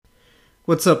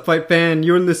What's up, fight fan?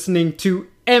 You're listening to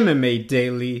MMA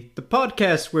Daily, the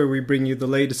podcast where we bring you the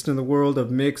latest in the world of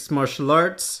mixed martial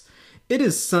arts. It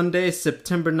is Sunday,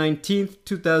 September 19th,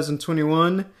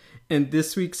 2021, and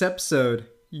this week's episode,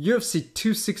 UFC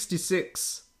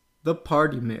 266, The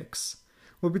Party Mix.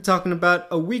 We'll be talking about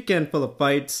a weekend full of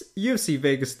fights, UFC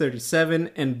Vegas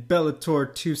 37 and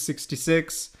Bellator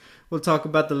 266. We'll talk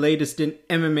about the latest in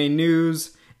MMA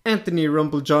news, Anthony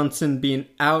Rumble Johnson being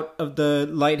out of the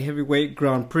light heavyweight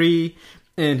Grand Prix,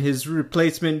 and his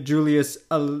replacement Julius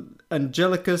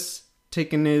Angelicus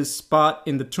taking his spot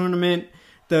in the tournament.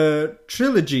 The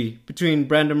trilogy between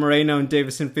Brandon Moreno and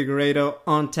Davison Figueiredo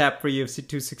on tap for UFC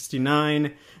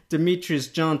 269. Demetrius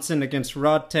Johnson against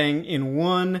Rodtang in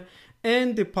one.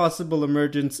 And the possible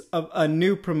emergence of a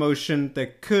new promotion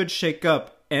that could shake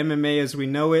up MMA as we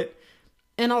know it.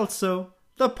 And also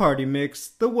the party mix,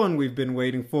 the one we've been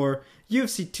waiting for,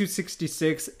 UFC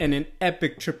 266 and an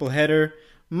epic triple header.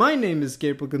 My name is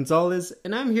Gabriel Gonzalez,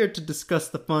 and I'm here to discuss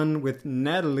the fun with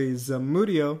Natalie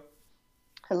Zamudio.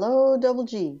 Hello, Double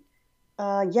G.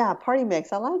 Party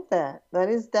mix. I like that. That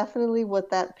is definitely what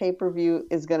that pay-per-view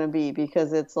is going to be,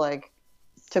 because it's like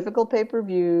typical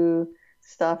pay-per-view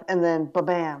stuff, and then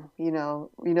ba-bam, you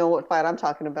know what fight I'm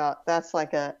talking about. That's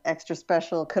like a extra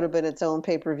special, could have been its own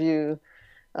pay-per-view.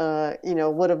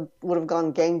 Would have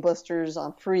gone gangbusters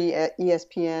on free at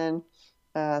ESPN.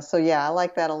 I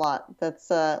like that a lot.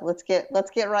 Let's get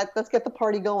the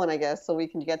party going, I guess, so we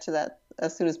can get to that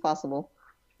as soon as possible.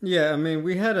 Yeah, I mean,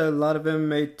 we had a lot of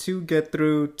MMA to get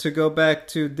through. To go back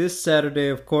to this Saturday,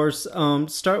 of course,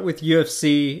 start with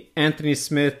UFC, Anthony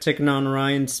Smith taking on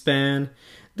Ryan Spann.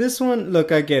 This one,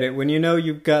 look, I get it. When you know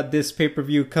you've got this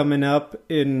pay-per-view coming up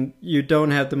and you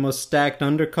don't have the most stacked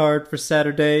undercard for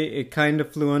Saturday, it kind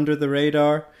of flew under the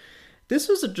radar. This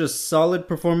was a just solid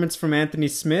performance from Anthony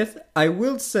Smith, I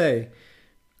will say.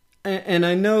 And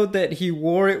I know that he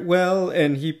wore it well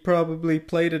and he probably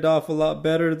played it off a lot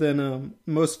better than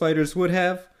most fighters would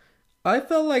have. I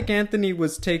felt like Anthony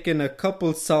was taking a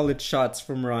couple solid shots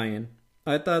from Ryan.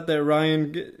 I thought that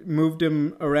Ryan moved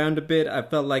him around a bit. I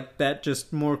felt like that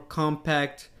just more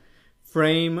compact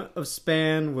frame of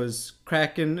Spann was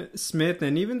cracking Smith.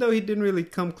 And even though he didn't really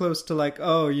come close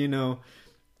to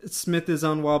Smith is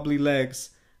on wobbly legs,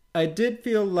 I did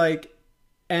feel like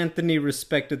Anthony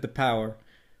respected the power.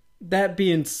 That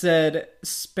being said,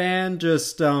 Spann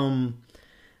just,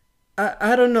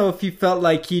 I don't know if he felt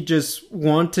like he just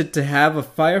wanted to have a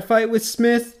firefight with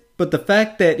Smith. But the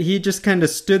fact that he just kind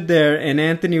of stood there and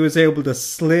Anthony was able to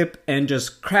slip and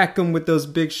just crack him with those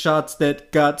big shots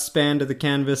that got Spann to the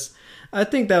canvas, I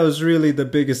think that was really the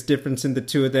biggest difference in the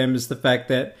two of them, is the fact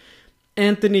that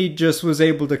Anthony just was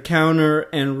able to counter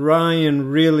and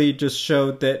Ryan really just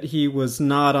showed that he was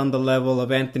not on the level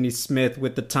of Anthony Smith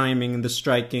with the timing and the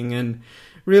striking. And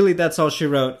really that's all she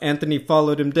wrote. Anthony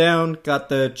followed him down, got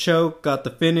the choke, got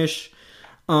the finish.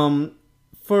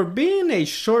 For being a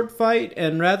short fight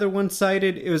and rather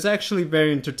one-sided, it was actually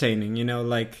very entertaining.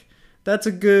 That's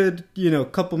a good,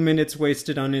 couple minutes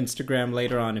wasted on Instagram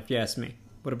later on, if you ask me.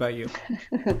 What about you?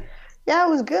 Yeah, it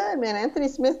was good, man. Anthony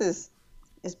Smith is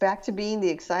back to being the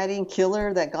exciting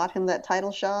killer that got him that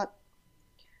title shot.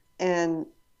 And,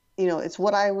 it's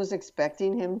what I was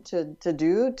expecting him to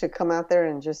do, to come out there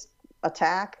and just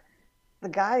attack. The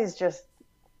guy is just,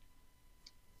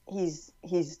 he's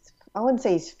I wouldn't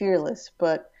say he's fearless,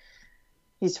 but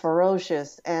he's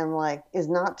ferocious and is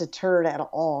not deterred at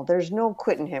all. There's no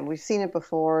quitting him. We've seen it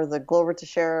before. The Glover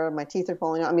Teixeira, my teeth are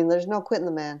falling out. I mean, there's no quitting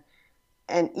the man.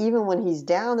 And even when he's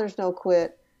down, there's no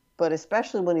quit. But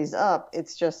especially when he's up,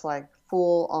 it's just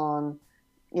full on,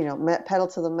 pedal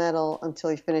to the metal until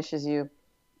he finishes you.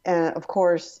 And of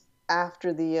course,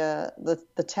 after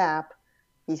the tap,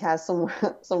 he has some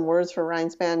words for Ryan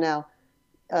Spann. Now,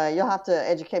 you'll have to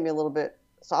educate me a little bit.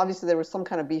 So obviously there was some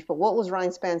kind of beef, but what was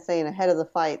Ryan Spann saying ahead of the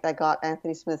fight that got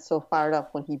Anthony Smith so fired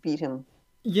up when he beat him?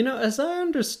 As I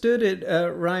understood it,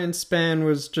 Ryan Spann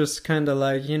was just kind of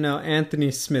Anthony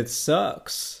Smith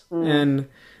sucks. Mm. And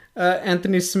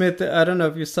Anthony Smith, I don't know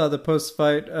if you saw the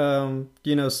post-fight,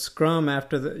 scrum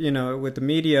after with the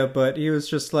media, but he was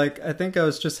just I think I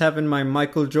was just having my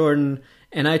Michael Jordan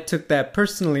and I took that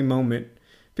personally moment.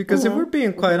 Because if we're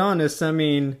being quite honest, I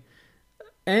mean,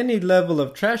 any level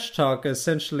of trash talk,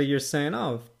 essentially you're saying,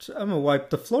 oh, I'm gonna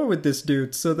wipe the floor with this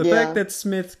dude. So the fact that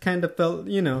Smith kind of felt,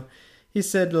 he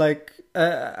said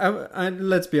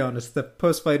let's be honest, the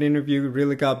post-fight interview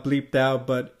really got bleeped out,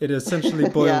 but it essentially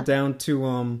boiled down to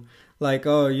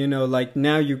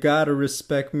now you gotta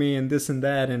respect me and this and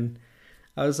that. And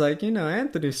I was like,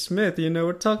 Anthony Smith,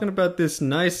 we're talking about this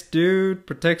nice dude,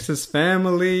 protects his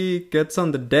family, gets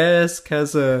on the desk,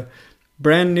 has a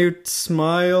brand new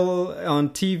smile on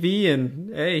TV,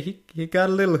 and hey, he got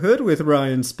a little hood with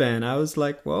Ryan Spann. I was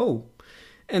like, whoa.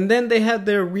 And then they had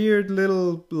their weird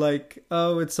little, like,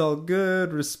 oh, it's all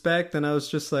good, respect, and I was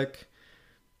just like,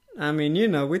 I mean,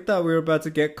 we thought we were about to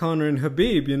get Conor and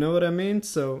Khabib, you know what I mean?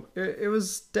 So it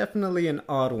was definitely an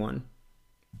odd one.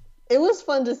 It was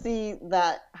fun to see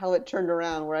that how it turned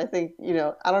around. Where I think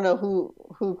I don't know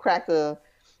who cracked the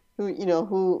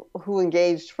who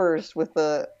engaged first with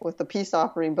the peace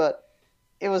offering, but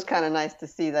it was kind of nice to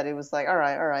see that it was like, all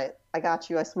right, I got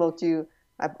you, I smoked you,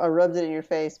 I rubbed it in your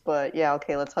face, but yeah,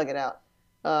 okay, let's hug it out.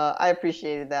 I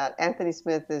appreciated that. Anthony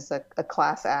Smith is a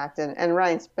class act, and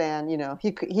Ryan Spann,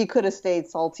 he could have stayed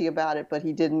salty about it, but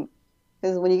he didn't.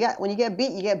 Because when you get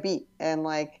beat, you get beat, and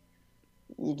like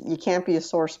you can't be a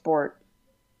sore sport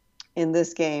in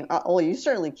this game. You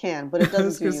certainly can, but it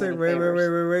doesn't do you any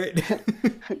favors. Wait.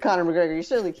 Conor McGregor, you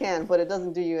certainly can, but it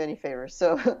doesn't do you any favors.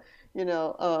 So,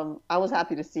 I was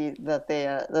happy to see that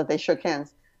they shook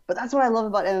hands. But that's what I love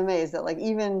about MMA is that, like,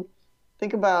 even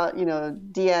think about,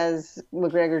 Diaz,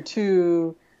 McGregor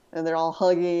too, and they're all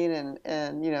hugging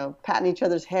and patting each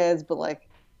other's heads. But like,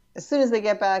 as soon as they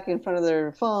get back in front of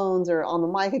their phones or on the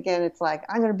mic again, it's like,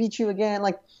 I'm going to beat you again.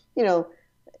 Like,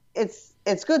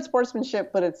 it's good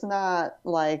sportsmanship, but it's not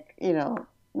like,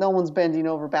 no one's bending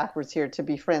over backwards here to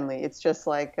be friendly. It's just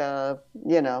like,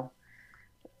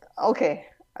 okay,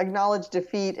 acknowledge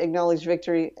defeat, acknowledge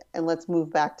victory, and let's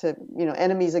move back to,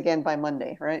 enemies again by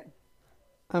Monday, right?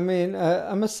 I mean,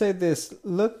 I must say this.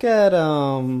 Look at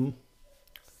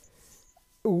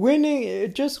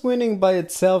winning. Just winning by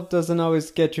itself doesn't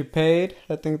always get you paid.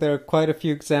 I think there are quite a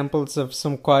few examples of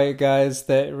some quiet guys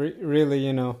that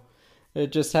really, they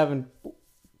just haven't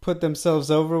put themselves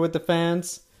over with the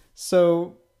fans.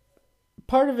 So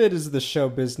part of it is the show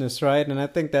business, right? And I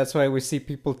think that's why we see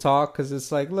people talk, because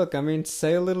it's like, look, I mean,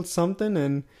 say a little something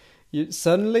and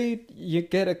suddenly you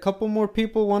get a couple more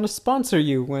people want to sponsor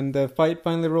you when the fight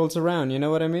finally rolls around. You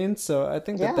know what I mean? So I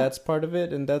think that's part of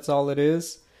it, and that's all it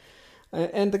is.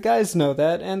 And the guys know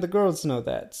that, and the girls know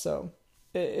that. So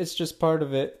it's just part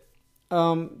of it.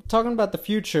 Talking about the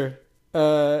future,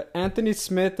 Anthony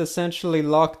Smith essentially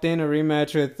locked in a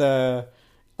rematch with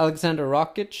Alexander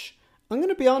Rakic. I'm going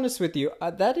to be honest with you.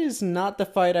 That is not the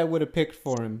fight I would have picked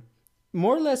for him.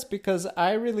 More or less because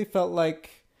I really felt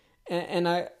like, and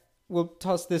I will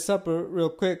toss this up real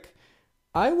quick,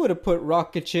 I would have put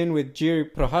Rakic in with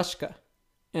Jiri Prochazka.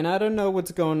 And I don't know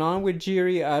what's going on with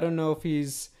Jiri. I don't know if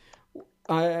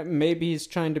maybe he's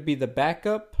trying to be the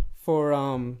backup for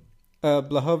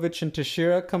Blachowicz and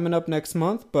Teixeira coming up next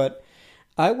month. But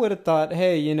I would have thought,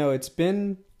 hey, it's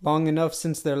been long enough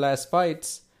since their last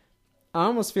fights. I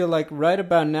almost feel like right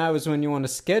about now is when you want to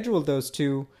schedule those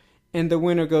two, and the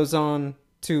winner goes on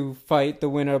to fight the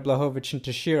winner of Blachowicz and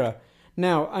Teixeira.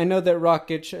 Now, I know that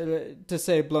Rakic, to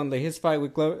say it bluntly, his fight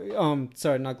with his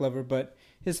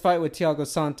fight with Thiago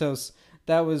Santos,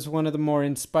 that was one of the more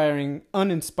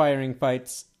uninspiring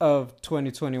fights of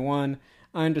 2021.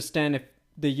 I understand if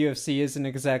the UFC isn't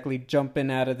exactly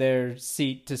jumping out of their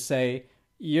seat to say,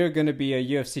 you're going to be a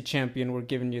UFC champion, we're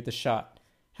giving you the shot.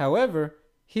 However,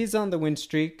 he's on the win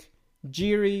streak.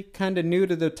 Jiri, kind of new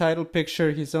to the title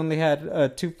picture. He's only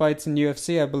had 2 fights in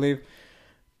UFC, I believe.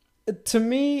 To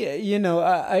me,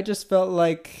 I just felt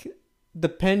like the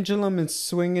pendulum is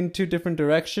swinging 2 different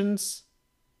directions.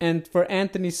 And for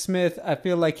Anthony Smith, I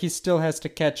feel like he still has to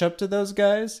catch up to those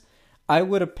guys. I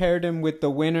would have paired him with the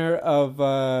winner of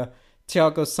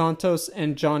Thiago Santos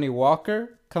and Johnny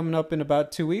Walker coming up in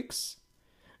about 2 weeks.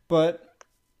 But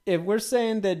if we're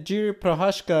saying that Jiri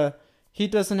Prochazka, he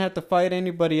doesn't have to fight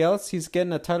anybody else, he's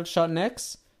getting a title shot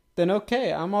next, then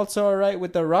okay, I'm also alright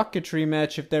with the Rakic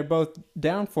rematch if they're both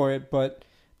down for it. But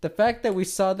the fact that we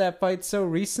saw that fight so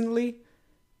recently,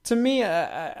 to me,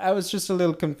 I was just a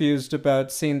little confused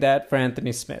about seeing that for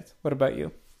Anthony Smith. What about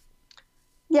you?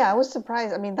 Yeah, I was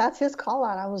surprised. I mean, that's his call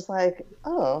out. I was like,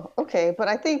 oh, okay. But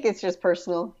I think it's just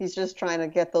personal. He's just trying to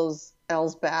get those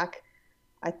L's back.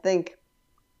 I think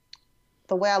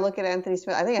the way I look at Anthony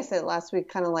Smith, I think I said it last week,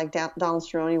 kind of like Donald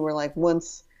Cerrone, where like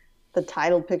once the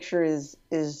title picture is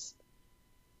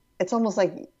it's almost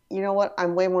like, you know what,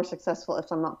 I'm way more successful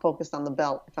if I'm not focused on the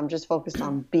belt, if I'm just focused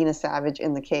on being a savage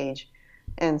in the cage.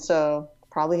 And so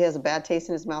probably he has a bad taste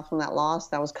in his mouth from that loss.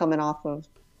 That was coming off of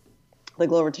the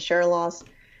Glover Teixeira loss.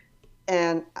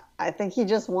 And I think he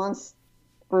just wants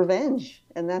revenge,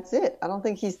 and that's it. I don't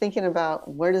think he's thinking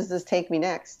about where does this take me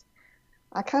next.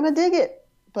 I kind of dig it,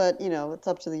 but, it's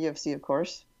up to the UFC, of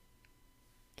course.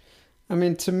 I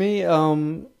mean, to me,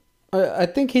 I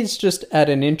think he's just at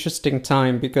an interesting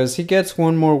time because he gets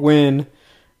one more win.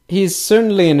 He's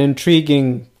certainly an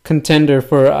intriguing contender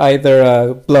for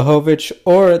either Blachowicz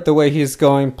or the way he's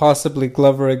going, possibly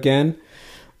Glover again.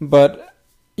 But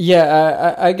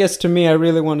yeah, I guess to me, I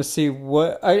really want to see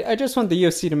what I just want the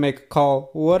UFC to make a call.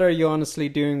 What are you honestly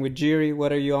doing with Jiri?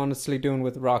 What are you honestly doing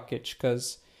with Rakic?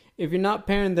 Because if you're not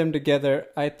pairing them together,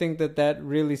 I think that that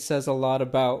really says a lot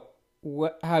about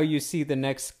how you see the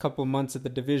next couple months of the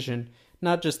division.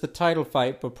 Not just the title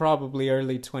fight, but probably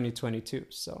early 2022.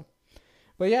 So,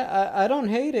 but yeah, I don't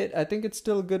hate it. I think it's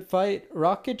still a good fight.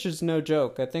 Rakic is no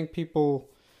joke. I think people.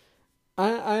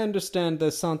 I understand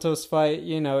the Santos fight.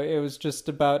 You know, it was just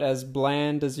about as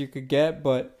bland as you could get,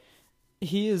 but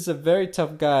he is a very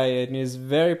tough guy and he's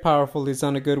very powerful. He's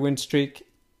on a good win streak.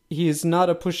 He is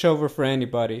not a pushover for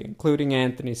anybody, including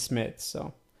Anthony Smith.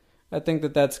 So I think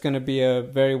that that's going to be a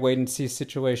very wait and see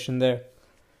situation there.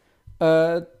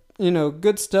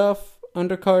 Good stuff.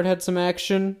 Undercard had some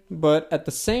action, but at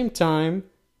the same time,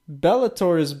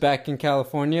 Bellator is back in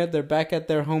California. They're back at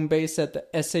their home base at the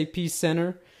SAP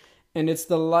Center, and it's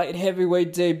the light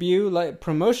heavyweight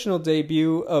promotional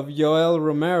debut of Yoel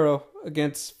Romero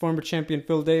against former champion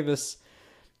Phil Davis.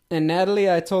 And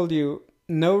Natalie, I told you,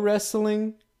 no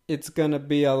wrestling. It's gonna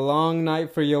be a long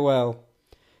night for Yoel.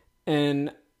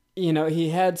 And he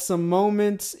had some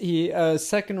moments.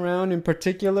 Second round in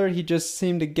particular, he just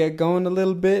seemed to get going a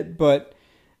little bit, but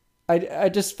I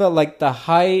just felt like the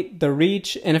height, the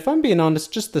reach, and if I'm being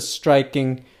honest, just the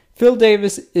striking. Phil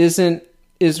Davis isn't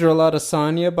Israel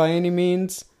Adesanya by any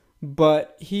means,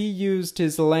 but he used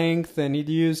his length and he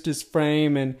used his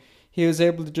frame and he was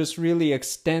able to just really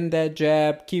extend that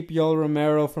jab, keep Yoel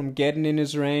Romero from getting in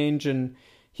his range, and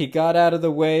he got out of the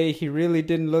way. He really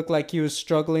didn't look like he was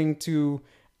struggling to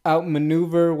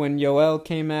outmaneuver when Yoel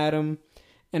came at him.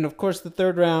 And of course, the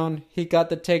third round, he got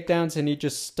the takedowns and he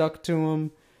just stuck to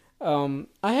him.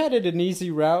 I had it an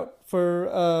easy route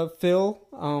for Phil.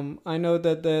 I know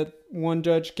that one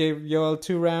judge gave Yoel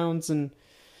 2 rounds, and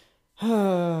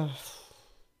I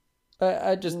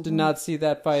just did not see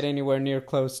that fight anywhere near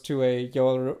close to a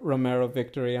Yoel Romero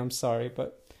victory. I'm sorry,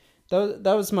 but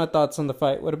that was my thoughts on the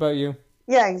fight. What about you?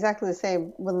 Yeah, exactly the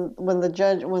same. When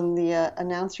the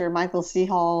announcer Michael C.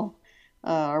 Hall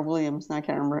or Williams, I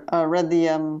can't remember, read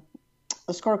the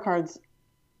scorecards,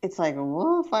 it's like,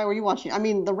 what fight were you watching? I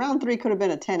mean, the round 3 could have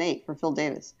been a 10-8 for Phil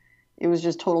Davis. It was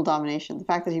just total domination. The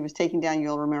fact that he was taking down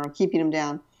Yoel Romero, keeping him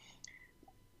down,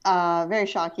 very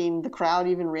shocking. The crowd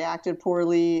even reacted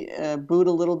poorly, booed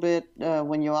a little bit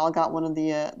when Yoel got one of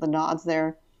the nods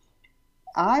there.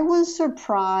 I was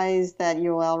surprised that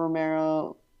Yoel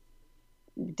Romero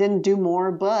didn't do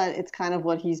more, but it's kind of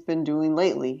what he's been doing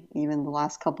lately, even the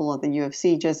last couple of the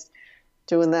UFC, just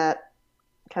doing that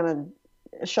kind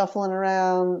of shuffling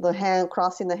around the hand,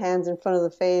 crossing the hands in front of the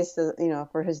face,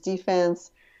 for his defense.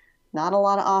 Not a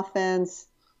lot of offense.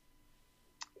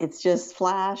 It's just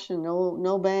flash and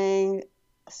no bang.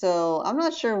 So I'm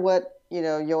not sure what,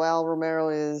 Yoel Romero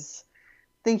is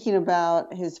thinking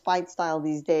about his fight style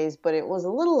these days, but it was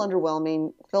a little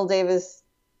underwhelming. Phil Davis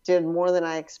did more than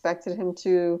I expected him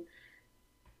to,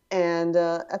 and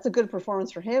that's a good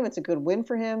performance for him. It's a good win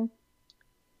for him,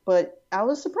 but I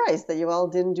was surprised that Yoel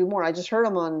didn't do more. I just heard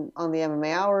him on the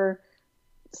MMA Hour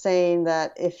saying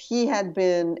that if he had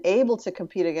been able to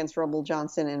compete against Rumble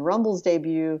Johnson in Rumble's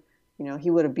debut, he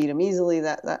would have beat him easily.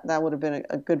 That would have been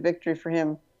a good victory for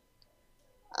him.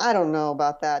 I don't know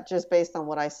about that, just based on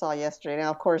what I saw yesterday.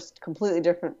 Now, of course, completely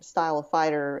different style of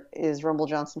fighter is Rumble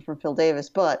Johnson from Phil Davis,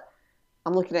 but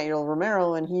I'm looking at Yoel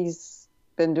Romero, and he's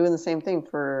been doing the same thing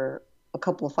for a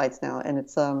couple of fights now, and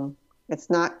it's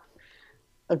not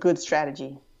a good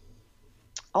strategy.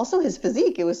 Also, his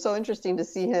physique, it was so interesting to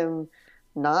see him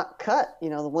not cut, the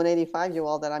 185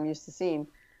 Yoel that I'm used to seeing.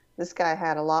 This guy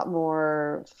had a lot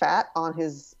more fat on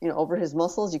his, over his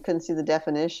muscles. You couldn't see the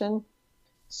definition.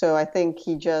 So I think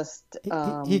he just...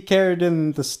 he carried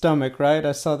in the stomach, right?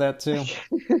 I saw that too.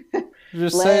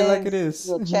 Just legs, say it like it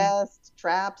is. Chest,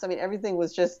 traps. I mean, everything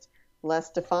was just less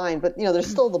defined. But,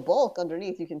 there's still the bulk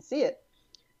underneath. You can see it.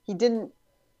 He didn't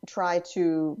try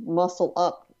to muscle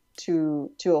up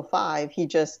to 205. He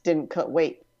just didn't cut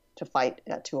weight to fight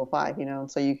at 205,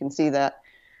 And so you can see that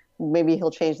maybe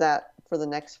he'll change that for the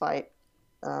next fight,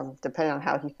 depending on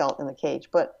how he felt in the cage.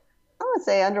 But I would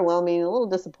say underwhelming, a little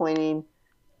disappointing.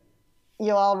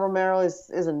 Yoel Romero is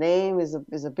a name, is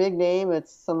a big name.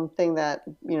 It's something that,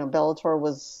 Bellator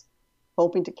was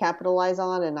hoping to capitalize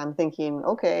on. And I'm thinking,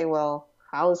 okay, well,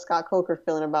 how is Scott Coker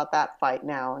feeling about that fight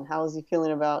now? And how is he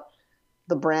feeling about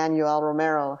the brand Yoel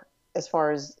Romero as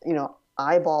far as,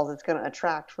 eyeballs it's going to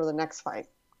attract for the next fight?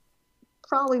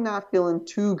 Probably not feeling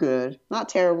too good. Not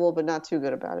terrible, but not too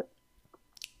good about it.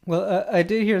 Well, I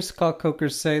did hear Scott Coker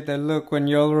say that, look, when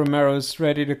Yoel Romero's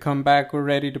ready to come back, we're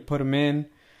ready to put him in.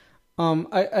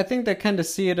 I think they kind of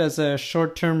see it as a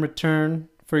short-term return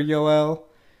for Yoel.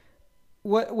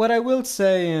 What I will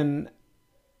say, and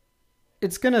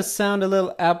it's gonna sound a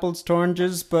little apples to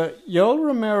oranges, but Yoel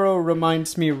Romero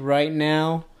reminds me right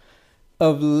now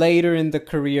of later in the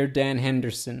career Dan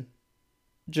Henderson.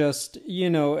 Just,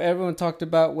 everyone talked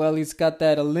about, well, he's got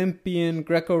that Olympian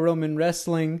Greco-Roman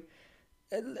wrestling.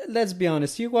 Let's be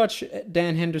honest, you watch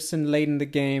Dan Henderson late in the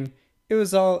game, it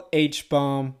was all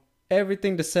H-bomb,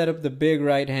 everything to set up the big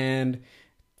right hand,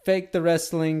 fake the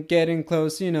wrestling, get in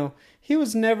close, He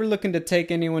was never looking to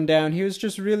take anyone down. He was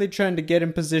just really trying to get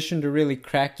in position to really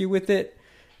crack you with it.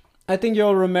 I think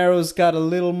Yoel Romero's got a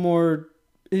little more,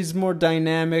 he's more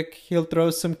dynamic. He'll throw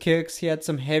some kicks. He had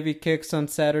some heavy kicks on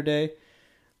Saturday.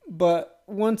 But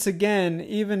once again,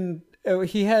 even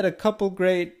he had a couple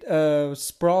great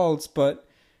sprawls, but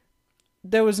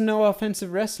there was no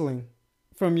offensive wrestling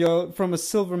from a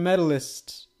silver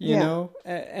medalist, you know.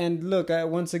 And look,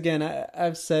 once again,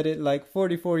 I've said it, like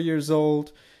 44 years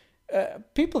old.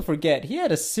 People forget he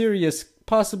had a serious,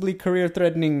 possibly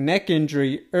career-threatening neck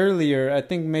injury earlier. I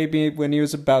think maybe when he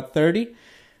was about 30.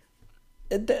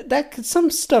 That some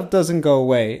stuff doesn't go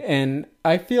away, and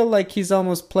I feel like he's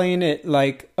almost playing it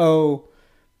like, oh,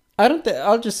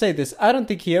 I'll just say this: I don't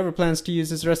think he ever plans to use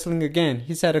his wrestling again.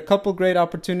 He's had a couple great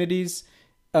opportunities.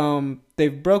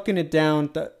 They've broken it down.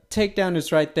 The takedown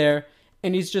is right there,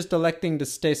 and he's just electing to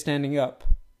stay standing up.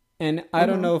 And I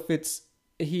don't know if it's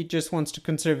he just wants to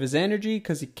conserve his energy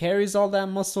because he carries all that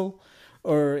muscle,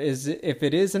 or if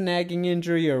it is a nagging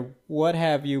injury or what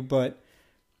have you, but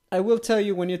I will tell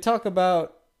you, when you talk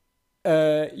about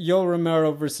Yoel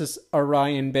Romero versus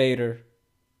Orion Bader,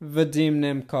 Vadim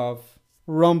Nemkov,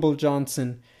 Rumble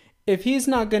Johnson, if he's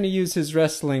not going to use his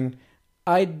wrestling,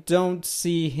 I don't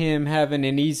see him having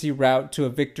an easy route to a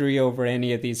victory over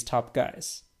any of these top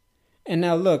guys. And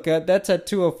now look, that's at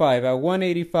 205. At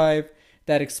 185,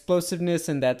 that explosiveness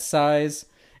and that size,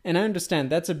 and I understand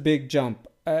that's a big jump.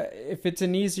 If it's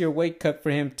an easier weight cut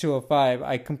for him, 205,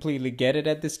 I completely get it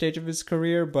at this stage of his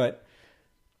career, but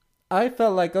I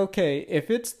felt like, okay,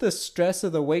 if it's the stress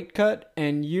of the weight cut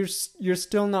and you're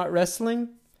still not wrestling,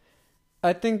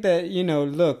 I think that,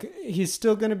 look, he's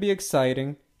still going to be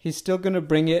exciting. He's still going to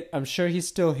bring it. I'm sure he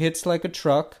still hits like a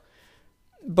truck.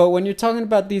 But when you're talking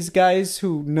about these guys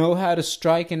who know how to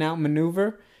strike and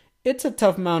outmaneuver, it's a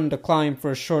tough mountain to climb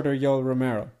for a shorter Yoel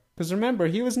Romero. Because remember,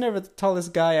 he was never the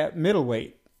tallest guy at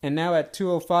middleweight. And now at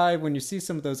 205, when you see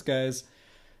some of those guys,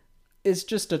 it's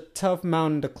just a tough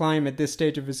mountain to climb at this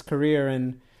stage of his career.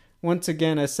 And once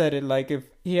again, I said it, like if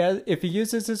he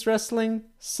uses his wrestling,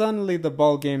 suddenly the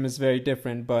ball game is very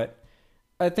different. But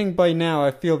I think by now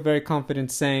I feel very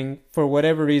confident saying, for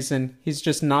whatever reason, he's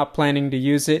just not planning to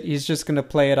use it. He's just going to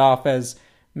play it off as,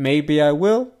 maybe I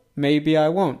will, maybe I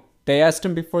won't. They asked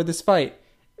him before this fight,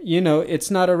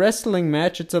 it's not a wrestling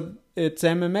match, it's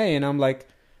MMA. And I'm like,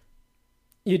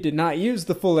 you did not use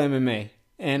the full MMA.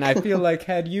 And I feel like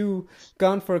had you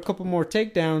gone for a couple more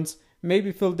takedowns,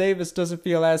 maybe Phil Davis doesn't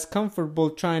feel as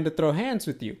comfortable trying to throw hands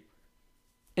with you.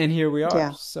 And here we are.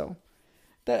 Yeah. So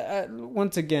that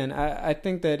once again, I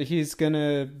think that he's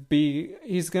gonna be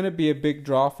a big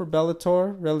draw for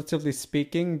Bellator, relatively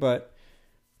speaking, but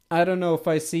I don't know if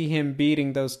I see him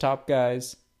beating those top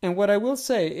guys. And what I will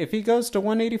say, if he goes to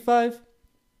 185,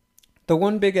 the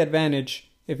one big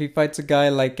advantage, if he fights a guy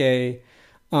like a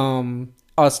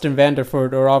Austin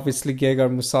Vanderford or obviously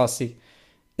Gegard Mousasi,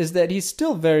 is that he's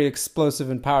still very explosive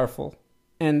and powerful.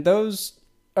 And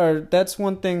that's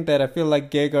one thing that I feel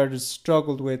like Gegard has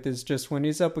struggled with, is just when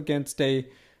he's up against a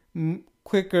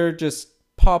quicker, just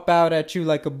pop out at you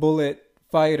like a bullet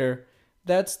fighter.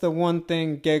 That's the one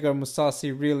thing Gegard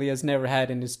Mousasi really has never had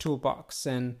in his toolbox.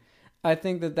 And I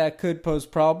think that could pose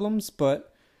problems,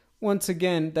 but once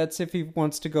again, that's if he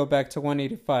wants to go back to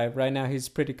 185. Right now, he's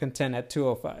pretty content at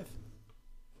 205.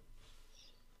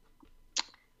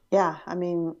 Yeah, I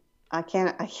mean, I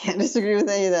can't disagree with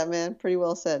any of that, man. Pretty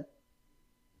well said.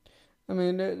 I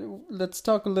mean, let's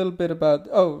talk a little bit about...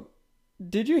 Oh,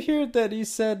 did you hear that he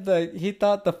said that he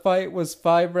thought the fight was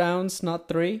 5 rounds, not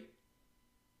 3?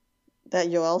 That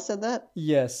Yoel said that?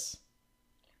 Yes.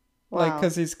 Wow. Like,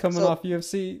 because he's coming off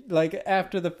UFC. Like,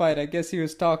 after the fight, I guess he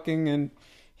was talking and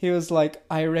he was, like,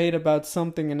 irate about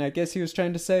something. And I guess he was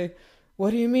trying to say,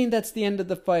 what do you mean that's the end of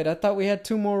the fight? I thought we had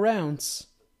 2 more rounds.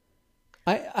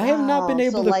 I have not been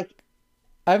able to...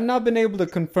 I've not been able to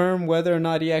confirm whether or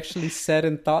not he actually said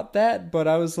and thought that, but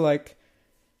I was like...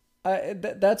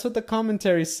 that's what the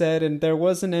commentary said, and there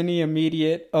wasn't any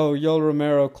immediate, Yoel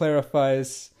Romero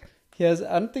clarifies He has.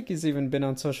 I don't think he's even been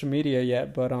on social media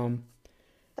yet. But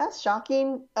That's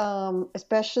shocking,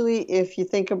 especially if you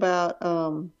think about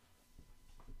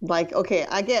like, okay,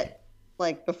 I get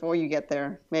like before you get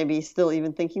there, maybe still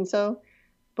even thinking so,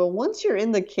 but once you're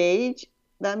in the cage,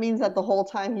 that means that the whole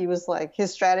time he was like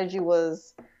his strategy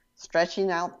was stretching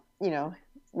out,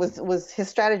 was his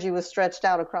strategy was stretched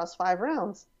out across 5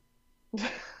 rounds.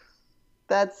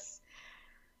 That's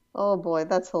oh boy,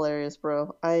 that's hilarious,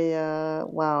 bro.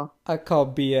 Wow. I call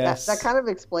That BS. kind of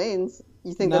explains.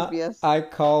 You think that's No,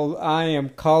 BS? I am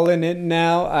calling it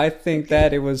now. I think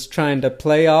that it was trying to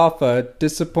play off a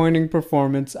disappointing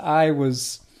performance.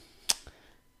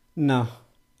 No.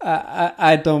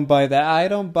 I don't buy that. I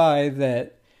don't buy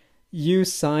that you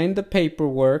signed the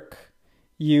paperwork.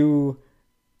 You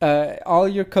all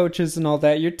your coaches and all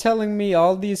that. You're telling me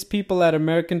all these people at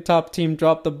American Top Team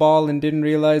dropped the ball and didn't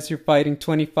realize you're fighting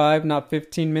 25, not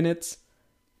 15 minutes?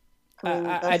 I mean,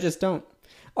 I that's just don't.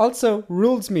 Also,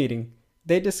 rules meeting.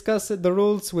 They discuss the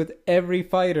rules with every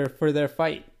fighter for their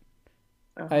fight.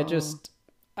 I uh, just,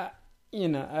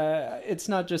 it's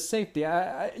not just safety.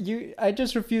 I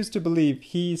just refuse to believe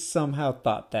he somehow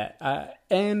thought that,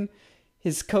 and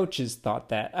his coaches thought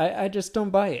that. I just don't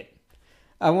buy it.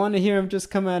 I want to hear him just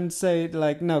come out and say,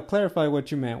 like, no, clarify what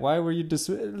you meant. Why were you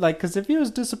like? Because if he was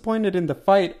disappointed in the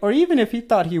fight, or even if he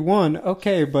thought he won,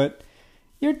 okay, but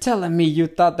you're telling me you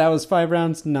thought that was 5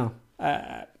 rounds? No,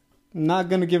 I'm not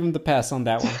gonna give him the pass on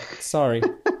that one. Sorry.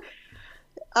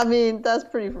 I mean, that's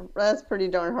pretty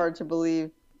darn hard to believe.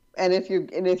 And if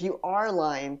you are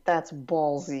lying, that's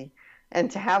ballsy. And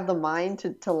to have the mind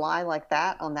to lie like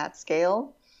that on that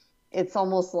scale, it's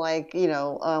almost like,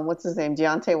 what's his name,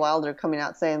 Deontay Wilder coming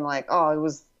out saying like, "Oh,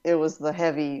 it was the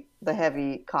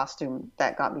heavy costume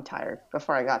that got me tired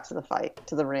before I got to the fight,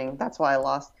 to the ring. That's why I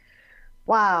lost."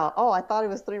 Wow. Oh, I thought it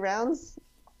was 3 rounds.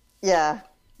 Yeah,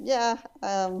 yeah.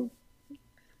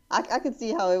 I could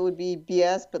see how it would be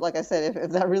BS, but like I said,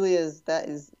 if that really is that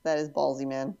is ballsy,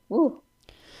 man. Woo.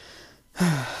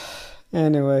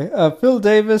 Anyway, Phil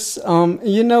Davis.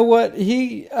 You know what?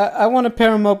 I want to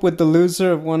pair him up with the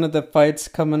loser of one of the fights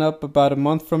coming up about a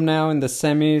month from now in the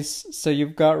semis. So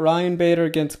you've got Ryan Bader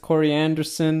against Corey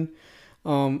Anderson.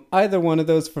 Either one of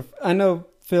those. I know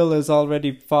Phil has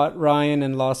already fought Ryan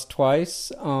and lost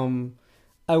twice.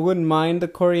 I wouldn't mind the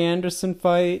Corey Anderson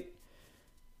fight.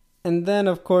 And then,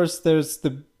 of course, there's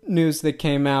the news that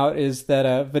came out is that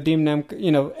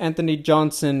Anthony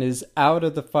Johnson is out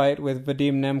of the fight with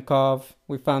Vadim Nemkov.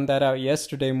 We found that out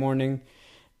yesterday morning.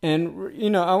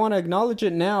 And, I want to acknowledge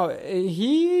it now.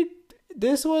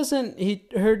 This wasn't, he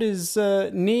hurt his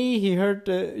knee, he hurt,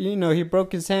 he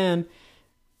broke his hand.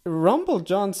 Rumble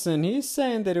Johnson, he's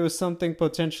saying that it was something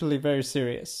potentially very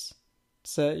serious.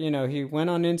 So, he went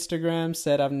on Instagram,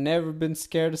 said, "I've never been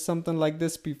scared of something like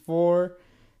this before."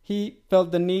 He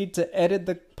felt the need to edit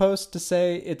the post to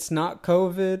say it's not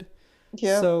COVID.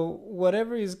 Yeah. So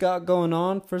whatever he's got going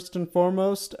on, first and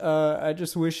foremost, I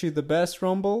just wish you the best,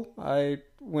 Rumble.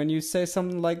 When you say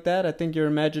something like that, I think your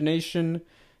imagination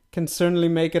can certainly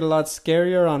make it a lot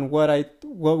scarier on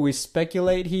what we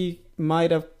speculate he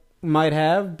might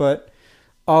have. But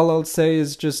all I'll say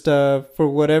is just for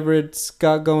whatever it's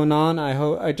got going on,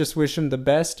 I just wish him the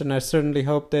best, and I certainly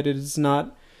hope that it is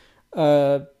not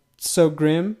so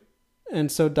grim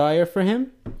and so dire for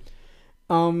him.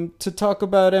 To talk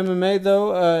about MMA,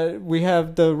 though, we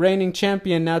have the reigning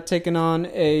champion now taking on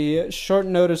a short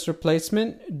notice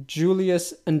replacement,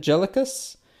 Julius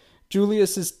Angelicus.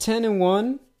 Julius is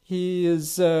 10-1. He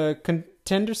is a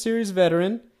Contender Series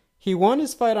veteran. He won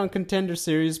his fight on Contender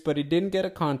Series, but he didn't get a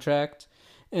contract.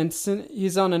 And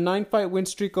he's on a 9-fight win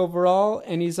streak overall,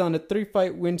 and he's on a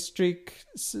 3-fight win streak,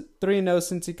 3-0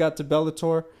 since he got to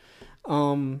Bellator.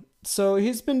 So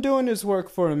he's been doing his work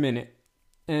for a minute.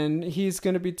 And he's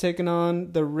going to be taking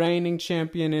on the reigning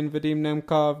champion in Vadim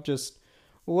Nemkov. Just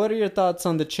what are your thoughts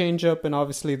on the change-up and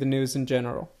obviously the news in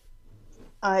general?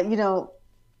 Uh, you know,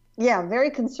 yeah,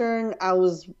 very concerned. I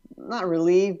was not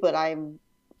relieved, but I'm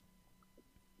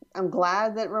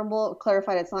glad that Rumble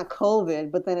clarified it's not COVID,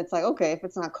 but then it's like, okay, if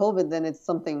it's not COVID, then it's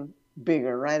something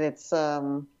bigger, right? It's I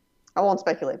won't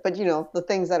speculate, but the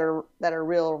things that are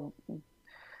real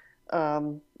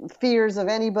fears of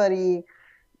anybody,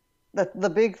 the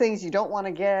big things you don't want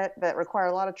to get that require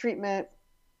a lot of treatment.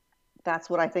 That's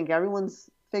what I think everyone's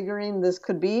figuring this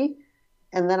could be.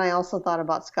 And then I also thought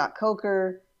about Scott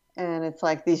Coker, and it's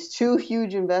like these two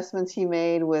huge investments he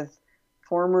made with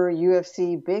former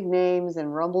UFC big names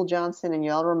and Rumble Johnson and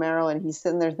Yoel Romero, and he's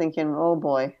sitting there thinking, oh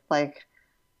boy, like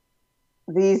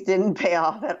these didn't pay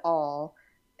off at all.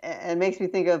 And it makes me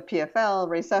think of PFL,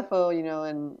 Ray Sefo,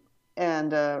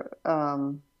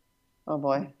 and oh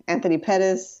boy, Anthony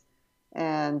Pettis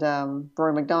and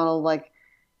Rory McDonald. Like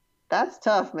that's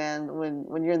tough, man.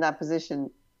 When you're in that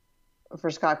position for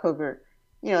Scott Coker,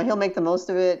 he'll make the most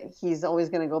of it. He's always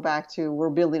going to go back to we're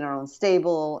building our own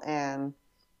stable, and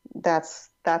that's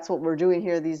what we're doing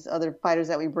here. These other fighters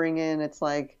that we bring in, it's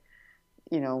like,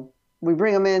 we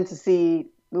bring them in to see.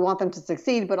 We want them to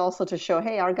succeed, but also to show,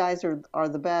 hey, our guys are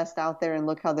the best out there, and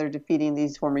look how they're defeating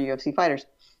these former UFC fighters.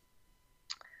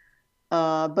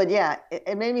 But yeah,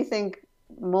 it made me think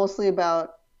mostly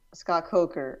about Scott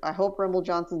Coker. I hope Rumble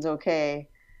Johnson's okay.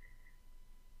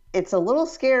 It's a little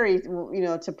scary,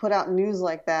 to put out news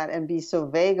like that and be so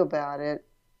vague about it.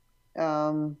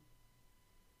 I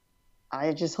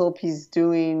just hope he's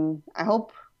doing. I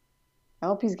hope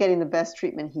he's getting the best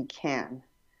treatment he can.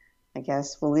 I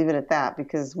guess we'll leave it at that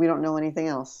because we don't know anything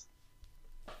else.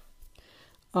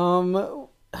 How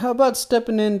about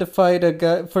stepping in to fight a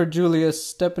guy for Julius?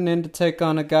 Stepping in to take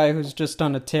on a guy who's just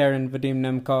on a tear in Vadim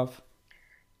Nemkov.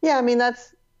 Yeah, I mean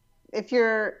that's if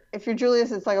you're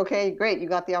Julius, it's like okay, great, you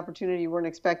got the opportunity you weren't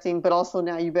expecting, but also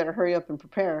now you better hurry up and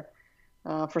prepare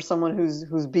for someone who's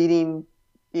beating,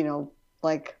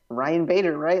 like Ryan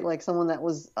Bader, right? Like someone that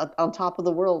was on top of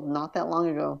the world not that long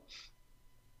ago.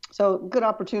 So good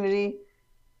opportunity,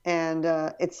 and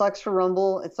it sucks for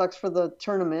Rumble. It sucks for the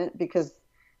tournament because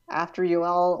after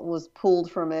Yoel was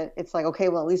pulled from it, it's like, okay,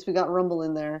 well, at least we got Rumble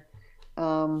in there.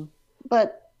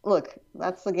 But look,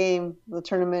 that's the game, the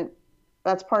tournament.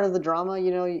 That's part of the drama.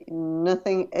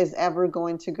 Nothing is ever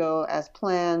going to go as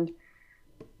planned.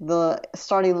 The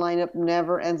starting lineup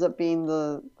never ends up being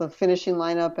the finishing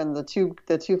lineup, and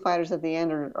the two fighters at the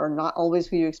end are not always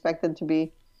who you expect them to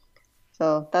be.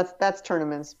 So that's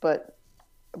tournaments, but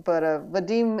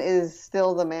Vadim is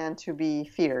still the man to be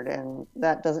feared, and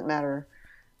that doesn't matter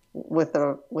with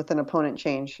an opponent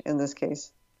change in this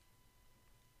case.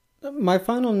 My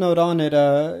final note on it,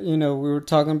 we were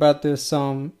talking about this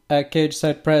at Cage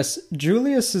Side Press.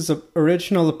 Julius's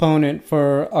original opponent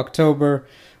for October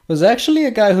was actually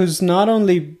a guy who's not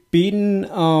only beaten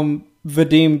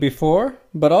Vadim before,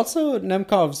 but also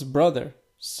Nemkov's brother.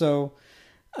 So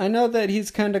I know that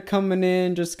he's kind of coming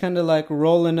in, just kind of like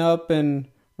rolling up in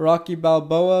Rocky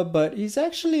Balboa, but he's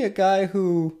actually a guy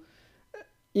who,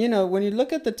 when you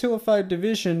look at the 205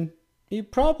 division, he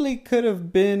probably could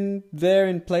have been there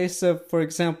in place of, for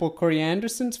example, Corey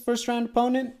Anderson's first round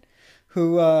opponent,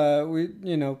 who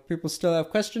people still have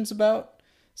questions about.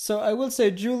 So I will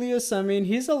say Julius, I mean,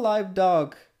 he's a live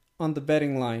dog on the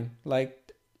betting line.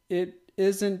 Like, it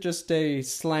isn't just a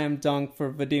slam dunk for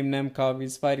Vadim Nemkov.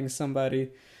 He's fighting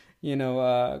somebody,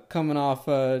 coming off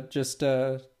just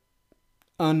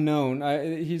unknown.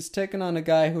 He's taken on a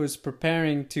guy who is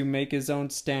preparing to make his own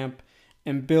stamp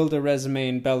and build a resume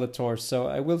in Bellator. So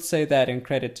I will say that in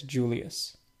credit to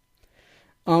Julius.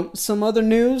 Some other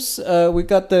news. We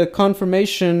got the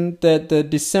confirmation that the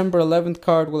December 11th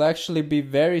card will actually be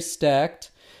very stacked.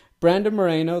 Brandon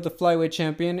Moreno, the flyweight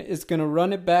champion, is going to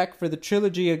run it back for the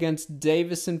trilogy against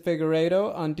Davis and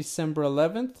Figueiredo on December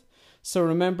 11th. So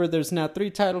remember, there's now 3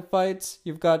 title fights.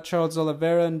 You've got Charles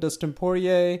Oliveira and Dustin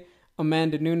Poirier,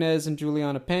 Amanda Nunes and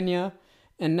Juliana Pena,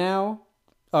 and now,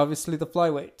 obviously, the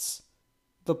flyweights.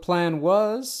 The plan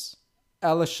was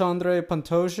Alexandre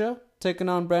Pantoja taking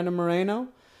on Brandon Moreno.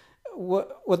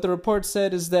 What the report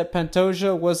said is that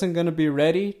Pantoja wasn't going to be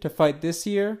ready to fight this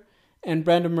year, and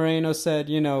Brandon Moreno said,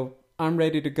 I'm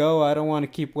ready to go. I don't want to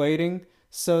keep waiting.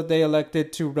 So they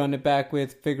elected to run it back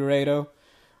with Figueiredo.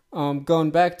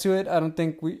 Going back to it, I don't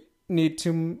think we need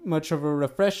too much of a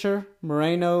refresher.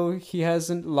 Moreno, he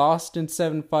hasn't lost in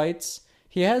 7 fights.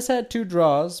 He has had 2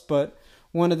 draws, but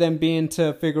one of them being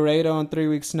to Figueiredo on 3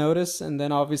 weeks' notice, and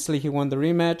then obviously he won the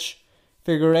rematch.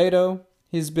 Figueiredo,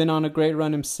 he's been on a great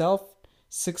run himself.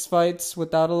 6 fights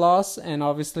without a loss, and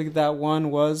obviously that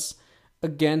one was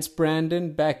against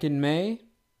Brandon back in May.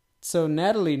 So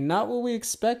Natalie, not what we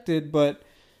expected, but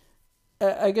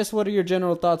I guess what are your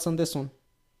general thoughts on this one?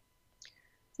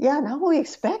 Yeah, not what we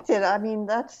expected. I mean,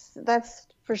 that's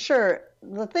for sure.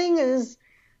 The thing is,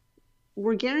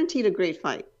 we're guaranteed a great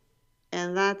fight,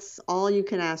 and that's all you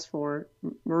can ask for.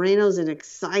 Moreno's an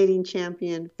exciting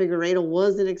champion. Figueiredo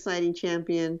was an exciting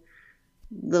champion.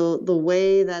 The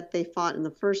way that they fought in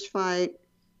the first fight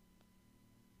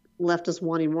left us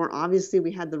wanting more. Obviously,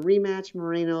 we had the rematch.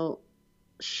 Moreno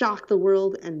shocked the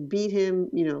world and beat him,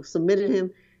 submitted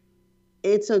him.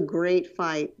 It's a great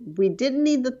fight. We didn't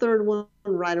need the third one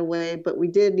right away, but we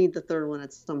did need the third one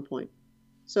at some point.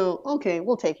 So, okay,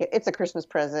 we'll take it. It's a Christmas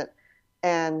present.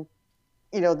 And,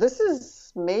 this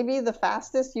is maybe the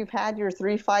fastest you've had your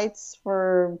 3 fights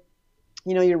for,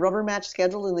 your rubber match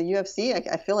scheduled in the UFC.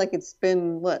 I feel like it's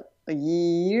been, a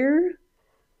year,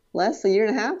 less, a year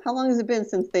and a half. How long has it been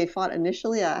since they fought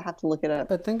initially? I have to look it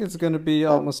up. I think it's going to be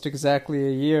But almost exactly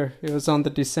a year. It was on the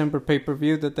December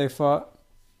pay-per-view that they fought.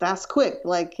 that's quick.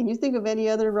 Like, can you think of any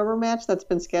other rubber match that's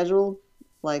been scheduled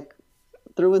like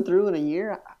through and through in a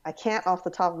year? I can't off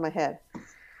the top of my head.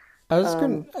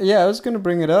 Um, I was gonna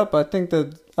bring it up. I think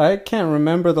that I can't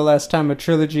remember the last time a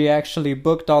trilogy actually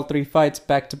booked all three fights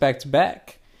back to back to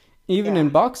back, even in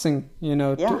yeah, boxing.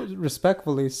 yeah,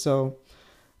 Respectfully. So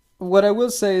what I will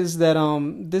say is that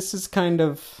this is kind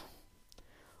of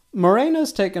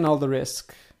Moreno's taken all the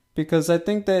risk because I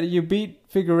think that you beat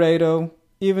Figueiredo,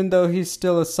 even though he's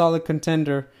still a solid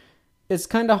contender. It's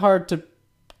kind of hard to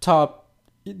top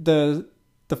the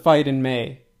fight in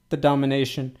May, the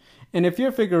domination. And if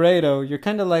you're Figueiredo, you're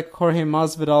kind of like Jorge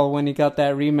Masvidal when he got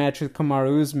that rematch with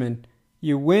Kamaru Usman.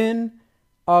 You win,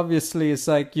 obviously it's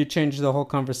like you change the whole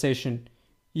conversation.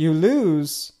 You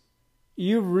lose,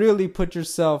 you really put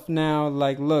yourself now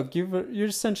like, look, you're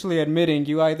essentially admitting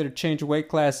you either change weight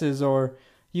classes or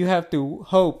you have to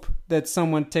hope that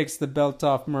someone takes the belt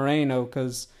off Moreno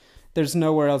because there's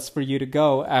nowhere else for you to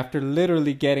go after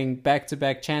literally getting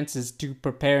back-to-back chances to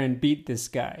prepare and beat this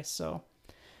guy. So,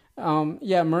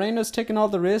 yeah, Moreno's taken all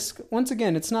the risk. Once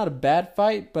again, it's not a bad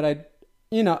fight, but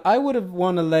I would have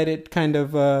want to let it kind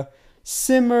of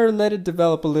simmer, let it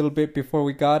develop a little bit before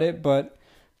we got it. But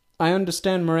I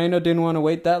understand Moreno didn't want to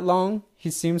wait that long.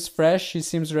 He seems fresh. He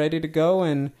seems ready to go,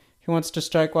 and he wants to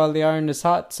strike while the iron is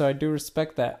hot. So I do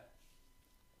respect that.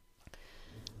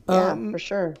 yeah, Um, for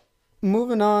sure.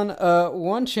 Moving on,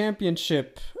 one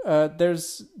championship. They're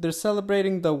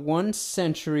celebrating the 1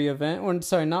 century event. Or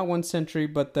sorry, not 1 century,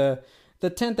 but the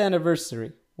 10th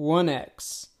anniversary.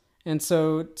 1X. And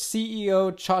so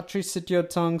CEO Chatri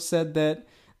Sityodtong said that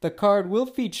the card will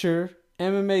feature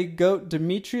MMA GOAT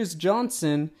Demetrius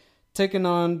Johnson taking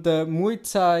on the Muay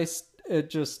Thai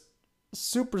just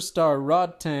superstar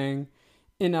Rod Tang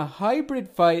in a hybrid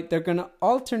fight. They're gonna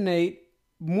alternate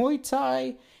Muay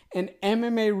Thai and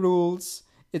MMA rules.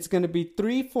 It's going to be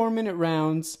 3 4-minute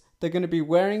rounds. They're going to be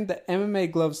wearing the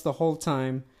MMA gloves the whole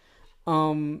time.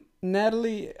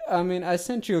 Natalie, I mean, I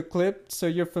sent you a clip so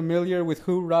you're familiar with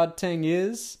who Rod Tang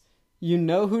is. You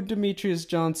know who Demetrius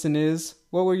Johnson is.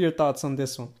 What were your thoughts on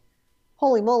this one?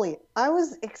 Holy moly. I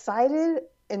was excited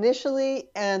initially,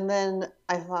 and then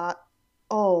I thought,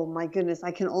 oh my goodness,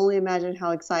 I can only imagine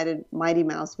how excited Mighty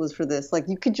Mouse was for this. Like,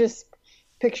 you could just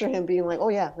picture him being like, oh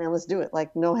yeah, man, let's do it.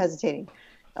 Like, no hesitating.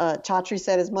 Chatri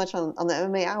said as much on the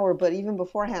MMA Hour, but even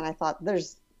beforehand, I thought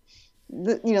this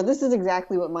is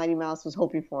exactly what Mighty Mouse was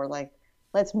hoping for. Like,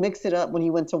 let's mix it up when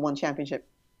he went to one championship.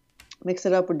 Mix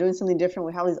it up. We're doing something different.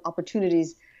 We have these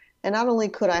opportunities. And not only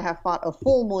could I have fought a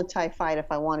full Muay Thai fight if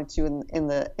I wanted to in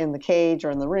the cage or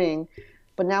in the ring,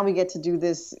 but now we get to do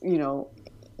this, you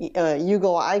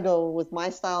go, I go with my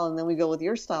style, and then we go with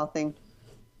your style thing.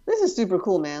 This is super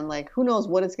cool, man. Like, who knows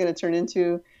what it's going to turn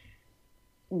into.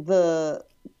 I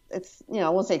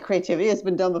won't say creativity, it's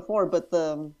been done before, but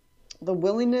the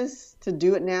willingness to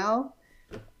do it now,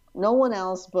 no one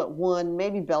else but one,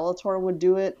 maybe Bellator would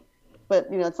do it, but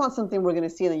it's not something we're going to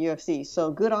see in the UFC.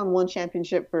 So good on One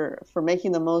Championship for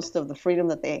making the most of the freedom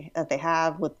that they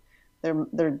have with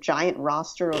their giant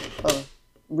roster of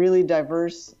really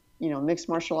diverse, mixed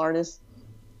martial artists.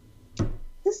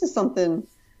 This is something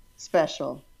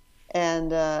special.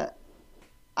 And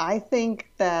I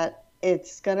think that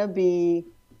it's going to be,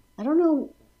 I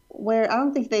don't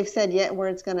think they've said yet where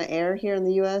it's going to air here in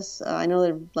the U.S. I know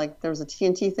there was a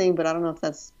TNT thing, but I don't know if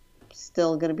that's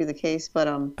still going to be the case. But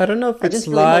I don't know if I it's just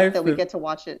really hope live. that we get to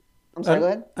watch it. I'm sorry, go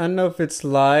ahead. I don't know if it's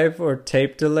live or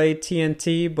tape delay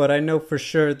TNT, but I know for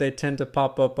sure they tend to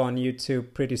pop up on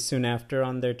YouTube pretty soon after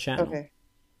on their channel. Okay.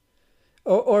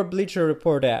 Or Bleacher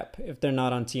Report app if they're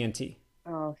not on TNT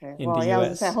Oh, okay. in Well, the yeah, I was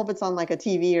gonna say, I US. hope it's on like a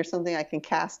TV or something I can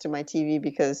cast to my TV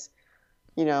because,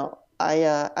 in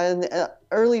the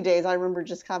early days, I remember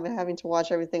just kind of having to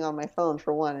watch everything on my phone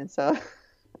for one. And so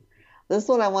this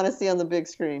one I want to see on the big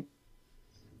screen.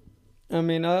 I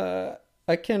mean, I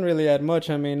can't really add much.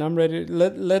 I mean, I'm ready.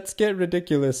 Let's get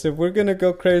ridiculous. If we're gonna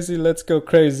go crazy, let's go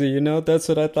crazy. That's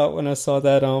what I thought when I saw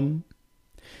that.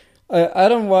 I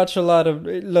don't watch a lot of.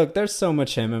 Look, there's so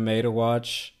much MMA to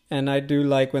watch, and I do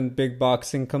like when big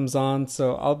boxing comes on.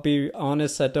 So I'll be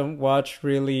honest, I don't watch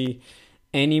really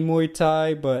any Muay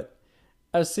Thai, but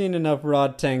I've seen enough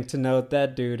Rod Tank to know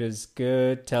that dude is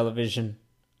good television.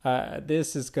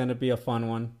 This is gonna be a fun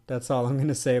one. That's all I'm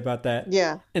gonna say about that.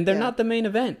 Yeah, And they're yeah. not the main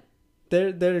event.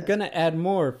 They're gonna add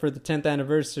more for the 10th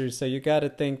anniversary. So you got to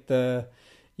think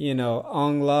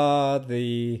Ong La,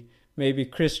 the maybe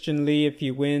Christian Lee if he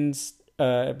wins.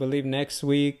 I believe next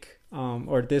week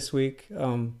or this week.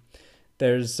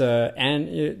 There's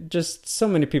and just so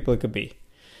many people it could be.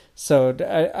 So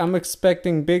I'm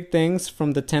expecting big things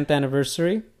from the 10th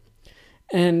anniversary.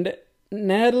 And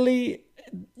Natalie,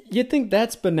 you think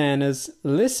that's bananas?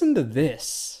 Listen to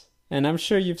this. And I'm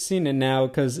sure you've seen it now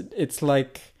because it's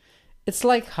like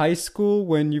high school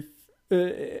when you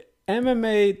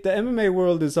MMA. The MMA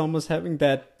world is almost having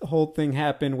that whole thing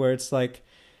happen where it's like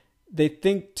they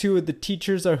think two of the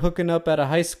teachers are hooking up at a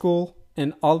high school,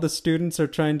 and all the students are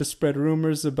trying to spread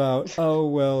rumors about, oh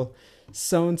well,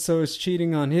 so and so is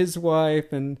cheating on his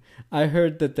wife, and I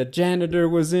heard that the janitor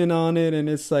was in on it, and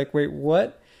it's like, wait,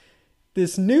 what?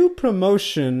 This new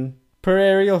promotion per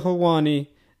Ariel Helwani,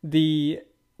 the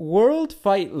World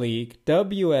Fight League,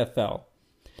 WFL.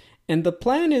 And the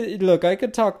plan is, look, I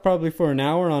could talk probably for an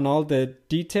hour on all the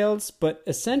details, but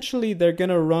essentially they're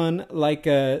going to run like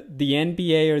the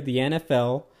NBA or the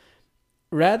NFL.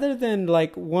 Rather than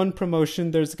like one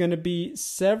promotion, there's going to be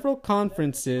several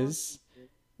conferences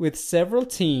with several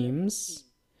teams,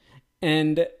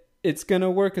 and it's going to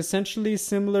work essentially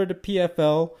similar to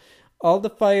PFL. All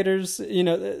the fighters,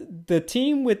 the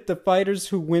team with the fighters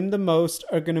who win the most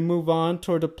are going to move on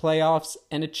toward the playoffs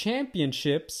and the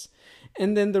championships.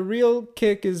 And then the real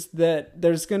kick is that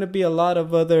there's going to be a lot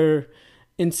of other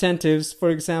incentives. For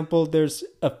example, there's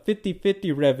a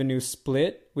 50-50 revenue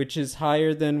split, which is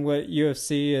higher than what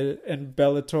UFC and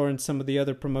Bellator and some of the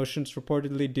other promotions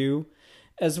reportedly do,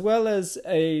 as well as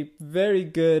a very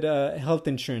good health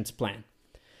insurance plan.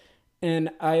 And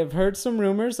I have heard some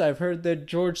rumors. I've heard that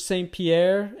George St.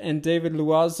 Pierre and David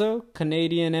Loiseau,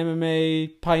 Canadian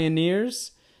MMA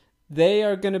pioneers, they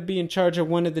are going to be in charge of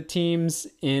one of the teams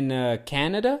in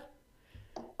Canada.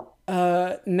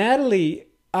 Natalie,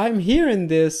 I'm hearing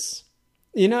this.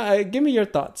 Give me your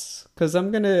thoughts, because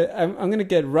I'm gonna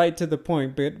get right to the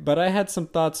point. But I had some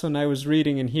thoughts when I was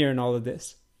reading and hearing all of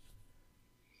this.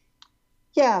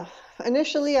 Yeah,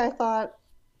 initially I thought,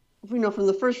 from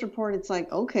the first report, it's like,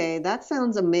 okay, that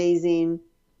sounds amazing.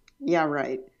 Yeah,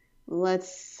 right.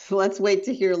 Let's wait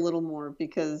to hear a little more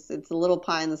because it's a little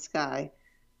pie in the sky.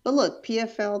 But look,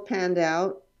 PFL panned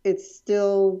out. It's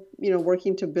still,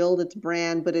 working to build its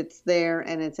brand, but it's there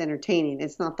and it's entertaining.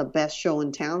 It's not the best show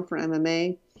in town for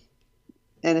MMA,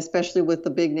 and especially with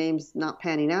the big names not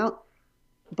panning out.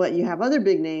 But you have other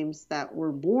big names that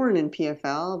were born in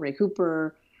PFL, Ray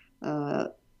Cooper,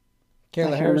 Kayla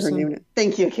Harrison.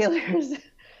 Thank you, Kayla Harrison.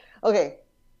 Okay,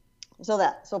 so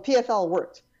PFL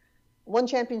worked. One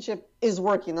championship is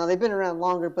working. Now they've been around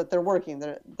longer, but they're working.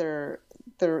 They're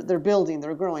building.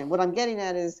 They're growing. What I'm getting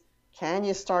at is, can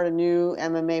you start a new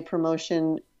MMA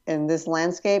promotion in this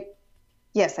landscape?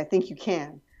 Yes, I think you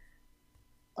can.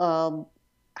 How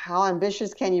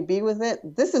ambitious can you be with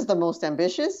it? This is the most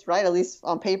ambitious, right? At least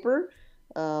on paper.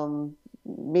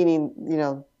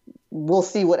 Meaning, we'll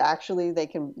see what actually they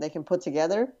can put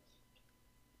together.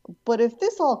 But if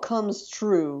this all comes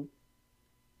true,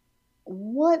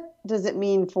 what does it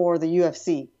mean for the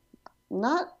UFC?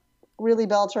 Not really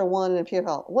Bellator 1 and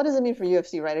PFL. What does it mean for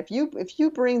UFC, right? If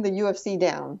you bring the UFC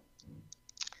down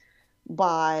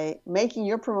by making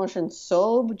your promotion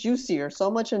so juicier, so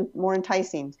much more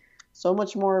enticing, so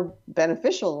much more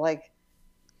beneficial, like,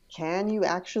 can you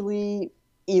actually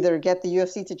either get the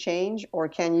UFC to change, or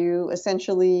can you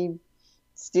essentially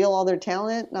steal all their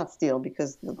talent? Not steal,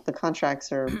 because the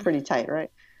contracts are pretty tight, right?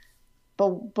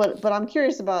 But I'm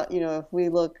curious about, if we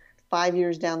look 5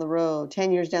 years down the road,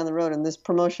 10 years down the road, and this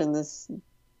promotion, this,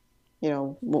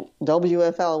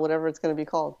 WFL, whatever it's going to be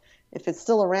called, if it's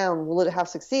still around, will it have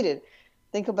succeeded?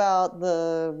 Think about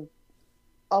the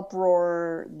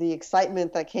uproar, the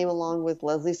excitement that came along with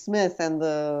Leslie Smith and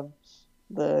the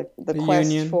quest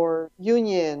union. For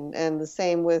union, and the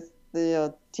same with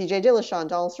the TJ Dillashaw,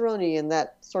 Donald Cerrone, and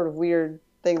that sort of weird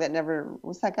thing that never,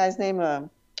 what's that guy's name?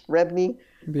 Rebney,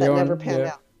 that never panned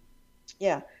out.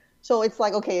 Yeah. So it's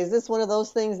like, okay, is this one of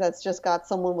those things that's just got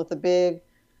someone with a big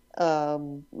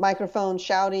microphone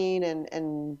shouting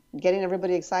and getting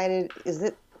everybody excited? Is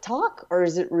it talk or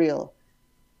is it real?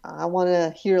 I want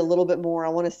to hear a little bit more. I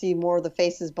want to see more of the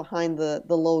faces behind the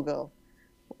logo.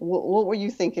 What were you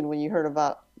thinking when you heard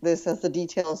about this as the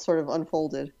details sort of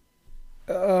unfolded?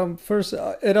 First,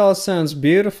 it all sounds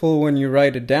beautiful when you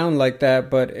write it down like that,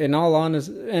 but in all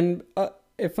honesty, and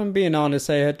if I'm being honest,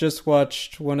 I had just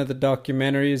watched one of the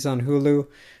documentaries on Hulu,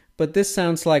 but this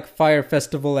sounds like Fire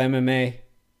Festival MMA.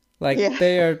 Like, yeah.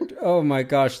 They are, oh my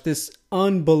gosh, this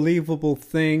unbelievable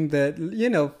thing that,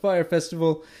 Fire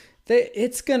Festival,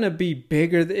 it's going to be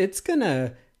bigger. It's going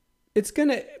to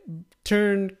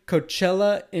turn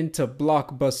Coachella into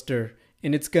Blockbuster,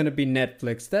 and it's going to be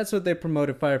Netflix. That's what they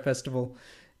promoted Fire Festival.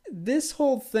 this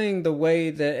whole thing, the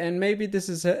way that, and maybe this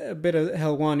is a bit of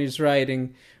Helwani's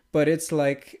writing, but it's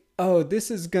like, oh, this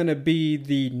is gonna be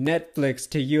the Netflix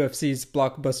to UFC's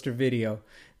blockbuster video.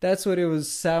 That's what it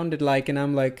was sounded like, and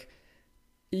I'm like,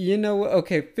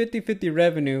 okay, 50-50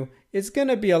 revenue. It's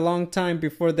gonna be a long time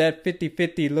before that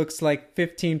 50-50 looks like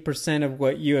 15% of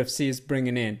what UFC is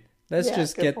bringing in. Let's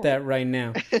just get point. That right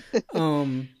now.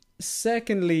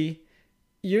 Secondly,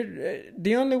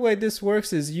 the only way this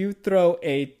works is you throw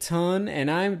a ton,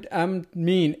 and I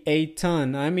mean a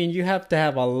ton. I mean, you have to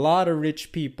have a lot of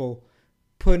rich people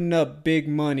putting up big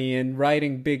money and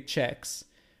writing big checks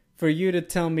for you to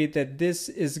tell me that this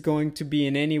is going to be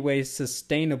in any way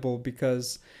sustainable.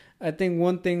 Because I think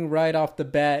one thing right off the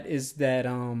bat is that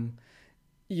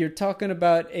you're talking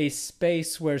about a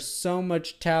space where so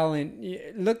much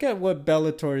talent. Look at what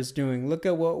Bellator is doing. Look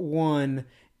at what ONE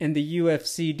and the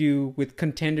UFC do with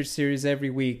Contender Series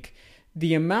every week.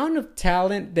 The amount of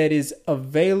talent that is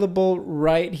available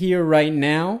right here, right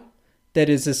now, that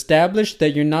is established,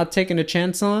 that you're not taking a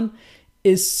chance on,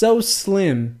 is so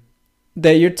slim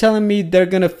that you're telling me they're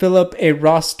going to fill up a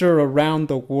roster around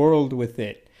the world with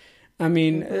it. I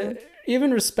mean,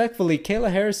 even respectfully,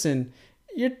 Kayla Harrison,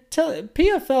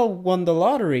 PFL won the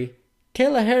lottery.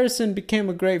 Kayla Harrison became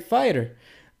a great fighter.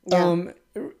 Yeah.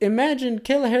 Imagine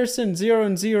Kayla Harrison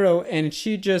 0-0 and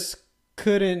she just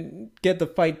couldn't get the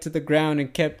fight to the ground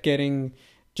and kept getting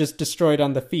just destroyed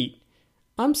on the feet.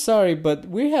 I'm sorry, but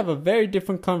we have a very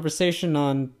different conversation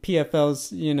on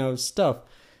PFL's, stuff.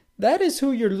 That is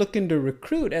who you're looking to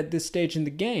recruit at this stage in the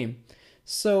game.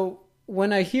 So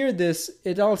when I hear this,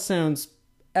 it all sounds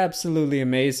absolutely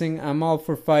amazing. I'm all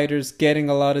for fighters getting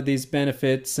a lot of these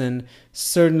benefits, and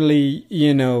certainly,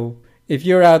 if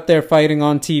you're out there fighting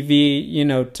on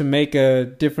TV, to make a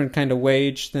different kind of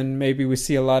wage than maybe we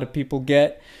see a lot of people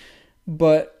get.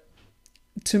 But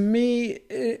to me,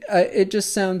 it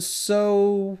just sounds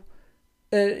so...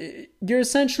 you're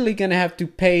essentially going to have to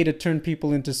pay to turn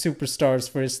people into superstars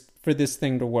for this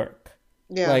thing to work.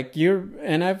 Yeah.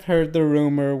 And I've heard the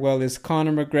rumor, well, is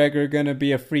Conor McGregor going to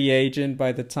be a free agent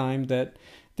by the time that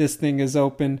this thing is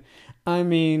open? I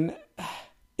mean,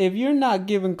 if you're not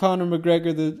giving Conor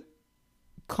McGregor the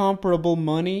comparable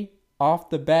money off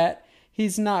the bat,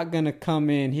 he's not going to come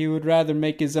in. He would rather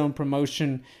make his own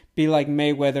promotion, be like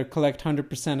Mayweather, collect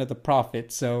 100% of the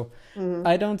profit. So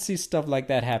I don't see stuff like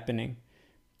that happening.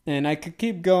 And I could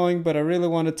keep going, but I really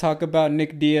want to talk about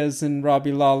Nick Diaz and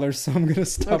Robbie Lawler, so I'm going to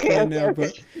stop now.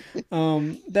 But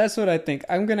that's what I think.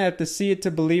 I'm going to have to see it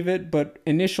to believe it, but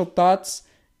initial thoughts,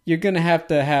 you're going to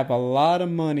have a lot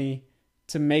of money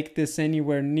to make this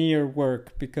anywhere near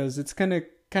work, because it's going to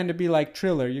kind of be like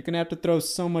Triller. You're going to have to throw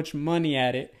so much money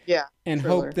at it and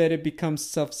Triller. Hope that it becomes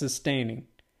self-sustaining.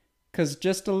 Because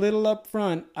just a little up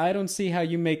front, I don't see how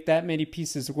you make that many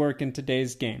pieces work in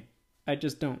today's game. I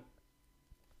just don't.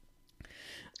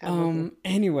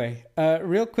 Anyway,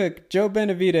 real quick, Joe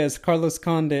Benavidez, Carlos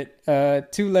Condit,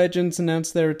 two legends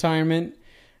announced their retirement.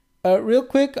 Real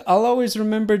quick, I'll always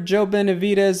remember Joe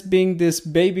Benavidez being this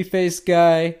babyface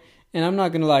guy, and I'm not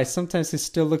going to lie, sometimes he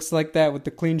still looks like that with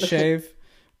the clean shave.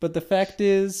 But the fact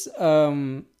is,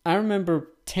 I remember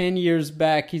 10 years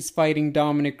back, he's fighting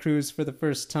Dominic Cruz for the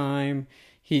first time.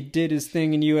 He did his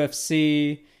thing in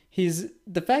UFC.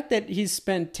 The fact that he's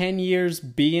spent 10 years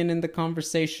being in the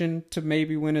conversation to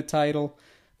maybe win a title,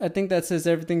 I think that says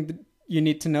everything that you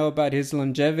need to know about his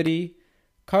longevity.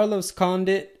 Carlos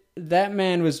Condit, that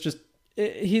man was just,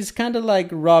 he's kind of like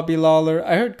Robbie Lawler.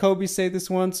 I heard Kobe say this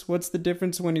once. What's the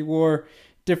difference when he wore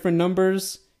different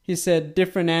numbers? He said,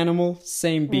 different animal,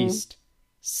 same beast.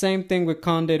 Same thing with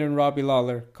Condit and Robbie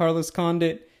Lawler. Carlos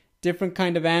Condit, different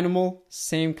kind of animal,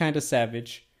 same kind of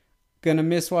savage. Gonna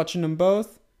miss watching them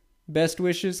both. Best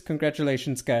wishes.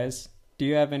 Congratulations, guys. Do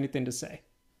you have anything to say?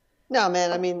 No,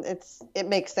 man. I mean, it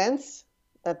makes sense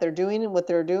that they're doing what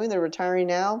they're doing. They're retiring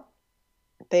now.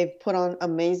 They've put on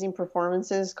amazing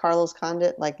performances. Carlos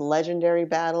Condit, like legendary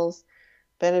battles.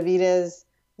 Benavidez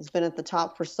has been at the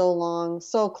top for so long.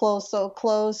 So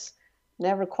close.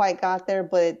 Never quite got there,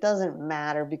 but it doesn't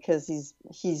matter because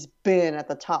he's been at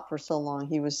the top for so long.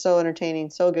 He was so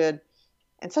entertaining, so good,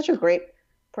 and such a great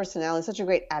personality, such a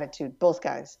great attitude, both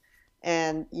guys.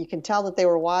 And you can tell that they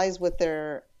were wise with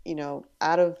their,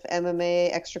 out of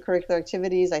MMA extracurricular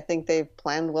activities. I think they've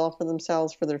planned well for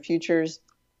themselves, for their futures.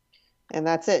 And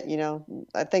that's it.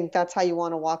 I think that's how you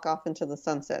want to walk off into the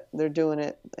sunset. They're doing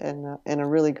it in a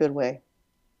really good way.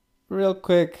 Real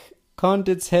quick,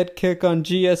 Condit's head kick on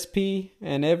GSP,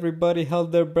 and everybody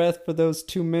held their breath for those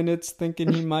 2 minutes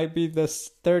thinking he might be the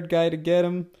third guy to get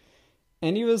him.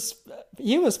 And he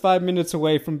was 5 minutes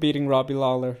away from beating Robbie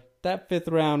Lawler. that fifth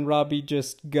round, Robbie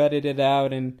just gutted it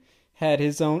out and had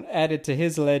his own added to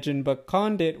his legend. But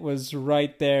Condit was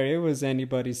right there. It was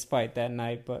anybody's fight that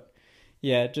night. But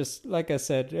yeah, just like I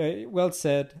said, well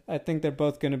said. I think they're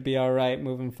both going to be all right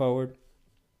moving forward.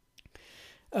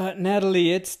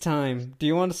 Natalie, it's time. Do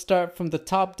you want to start from the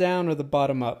top down or the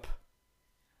bottom up?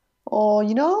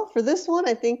 Oh, for this one,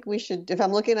 I think we should. If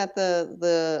I'm looking at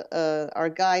the our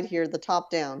guide here, the top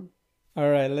down. All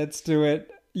right, let's do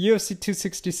it. UFC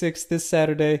 266 this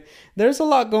Saturday. There's a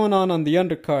lot going on the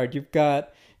undercard. You've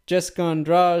got Jessica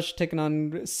Andrade taking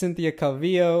on Cynthia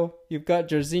Calvillo. You've got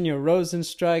Jairzinho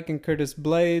Rosenstrike and Curtis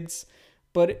Blades.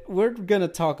 But we're going to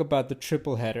talk about the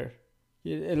triple header.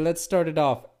 Let's start it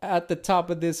off. At the top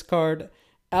of this card,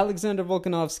 Alexander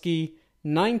Volkanovski,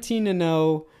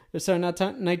 19-0. Sorry, not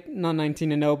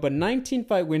 19-0, but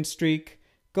 19-fight win streak.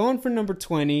 Going for number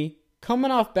 20.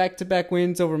 Coming off back-to-back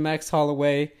wins over Max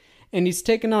Holloway. And he's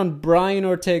taken on Brian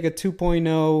Ortega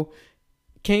 2.0.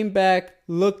 Came back,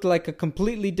 looked like a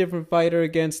completely different fighter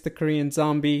against the Korean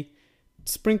Zombie.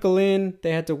 Sprinkle in,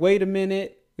 they had to wait a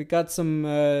minute. We got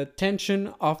some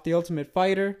tension off the Ultimate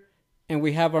Fighter. And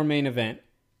we have our main event.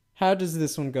 How does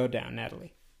this one go down,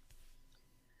 Natalie?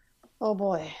 Oh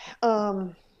boy.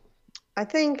 I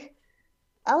think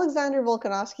Alexander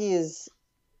Volkanovski is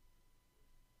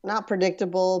not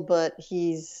predictable, but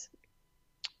he's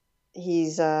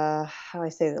how do I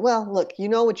say that? Well, look, you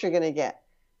know what you're going to get,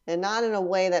 and not in a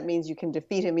way that means you can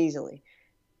defeat him easily.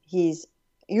 He's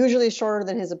usually shorter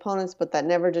than his opponents, but that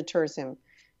never deters him.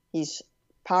 He's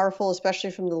powerful,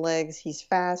 especially from the legs. He's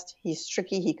fast. He's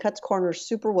tricky. He cuts corners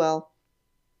super well,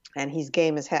 and he's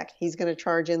game as heck. He's going to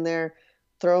charge in there,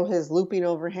 throw his looping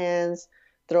overhands,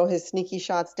 throw his sneaky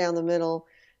shots down the middle,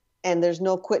 and there's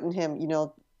no quitting him.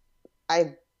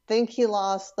 I think he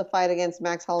lost the fight against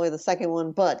Max Holloway, the second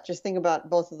one, but just think about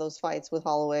both of those fights with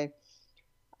Holloway.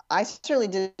 I certainly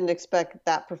didn't expect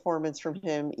that performance from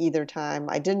him either time.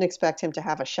 I didn't expect him to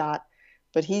have a shot,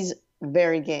 but he's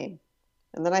very game.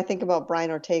 And then I think about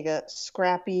Brian Ortega,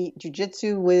 scrappy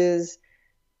jiu-jitsu whiz,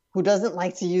 who doesn't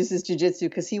like to use his jiu-jitsu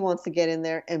because he wants to get in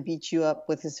there and beat you up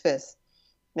with his fists.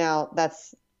 Now,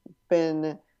 that's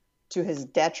been to his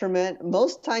detriment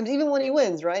most times, even when he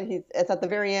wins, right? It's at the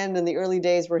very end in the early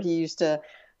days where he used to,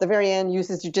 the very end, use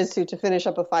his jiu-jitsu to finish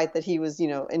up a fight that he was,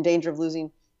 in danger of losing.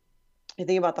 You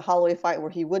think about the Holloway fight where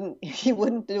he wouldn't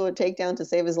do a takedown to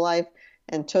save his life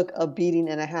and took a beating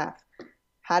and a half.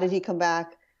 How did he come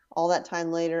back all that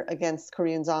time later against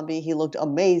Korean Zombie? He looked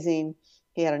amazing.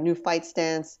 He had a new fight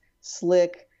stance,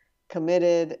 slick,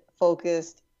 committed,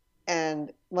 focused,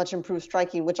 and much improved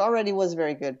striking, which already was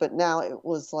very good, but now it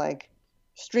was like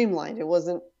streamlined. It was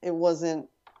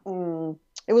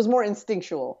more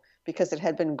instinctual because it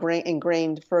had been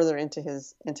ingrained further into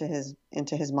his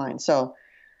mind. So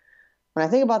when I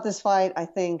think about this fight,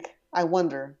 I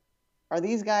wonder, are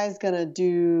these guys going to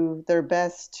do their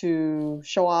best to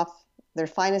show off their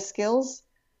finest skills?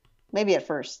 Maybe at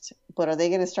first, but are they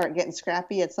going to start getting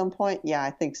scrappy at some point? Yeah, I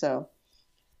think so.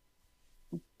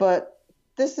 But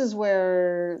this is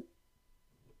where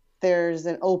there's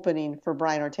an opening for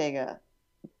Brian Ortega.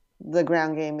 The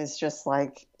ground game is just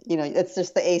like, it's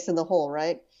just the ace in the hole,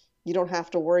 right? You don't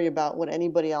have to worry about what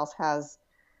anybody else has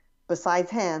besides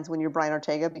hands when you're Brian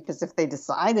Ortega, because if they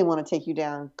decide they want to take you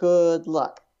down, good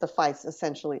luck. The fight's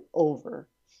essentially over.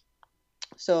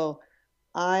 So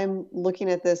I'm looking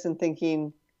at this and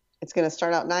thinking it's going to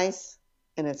start out nice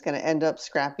and it's going to end up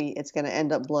scrappy. It's going to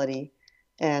end up bloody.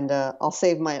 And I'll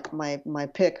save my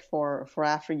pick for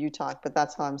after you talk, but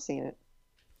that's how I'm seeing it.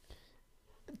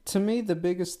 To me, the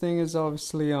biggest thing is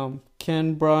obviously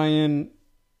can Brian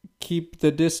keep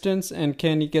the distance and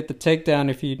can he get the takedown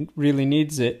if he really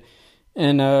needs it?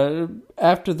 And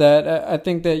after that, I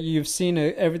think that you've seen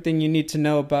everything you need to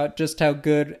know about just how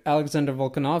good Alexander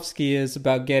Volkanovski is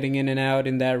about getting in and out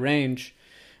in that range.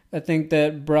 I think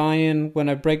that Brian, when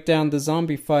I break down the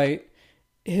zombie fight,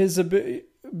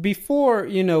 before,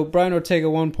 Brian Ortega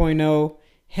 1.0,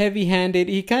 heavy-handed,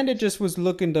 he kind of just was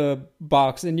looking to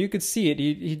box, and you could see it.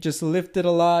 He just lifted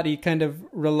a lot. He kind of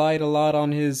relied a lot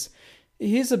on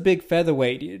he's a big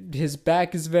featherweight. His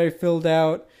back is very filled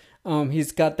out.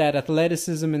 He's got that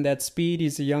athleticism and that speed.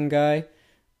 He's a young guy.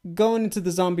 Going into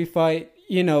the zombie fight,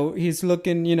 he's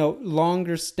looking,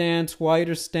 longer stance,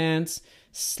 wider stance,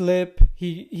 slip.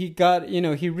 He got,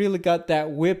 he really got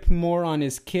that whip more on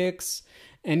his kicks.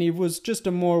 And he was just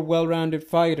a more well-rounded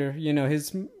fighter.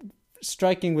 His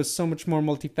striking was so much more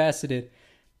multifaceted.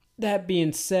 That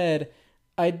being said,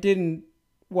 I didn't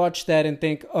watch that and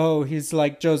think, oh, he's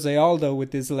like Jose Aldo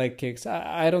with his leg kicks.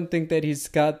 I don't think that he's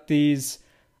got these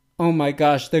oh my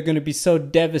gosh, they're going to be so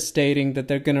devastating that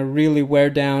they're going to really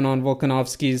wear down on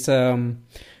Volkanovski's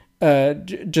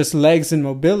just legs and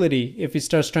mobility if he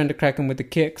starts trying to crack him with the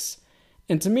kicks.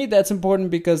 And to me, that's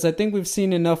important because I think we've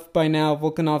seen enough by now.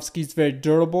 Volkanovski's very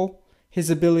durable.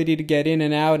 His ability to get in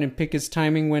and out and pick his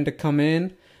timing when to come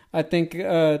in. I think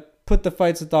put the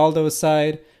fights with Aldo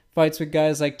aside, fights with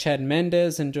guys like Chad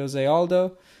Mendes and Jose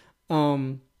Aldo,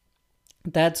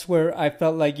 that's where I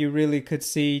felt like you really could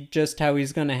see just how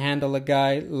he's going to handle a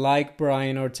guy like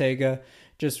Brian Ortega.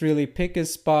 Just really pick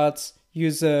his spots,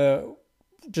 use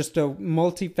just a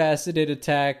multifaceted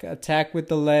attack with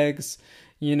the legs,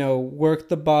 work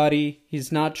the body.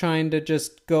 He's not trying to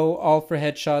just go all for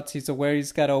headshots. He's aware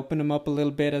he's got to open him up a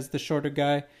little bit as the shorter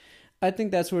guy. I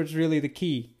think that's where it's really the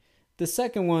key. The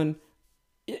second one,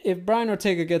 if Brian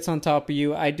Ortega gets on top of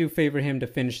you, I do favor him to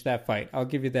finish that fight. I'll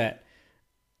give you that.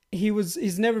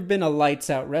 He's never been a lights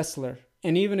out wrestler.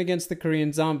 And even against the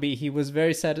Korean Zombie, he was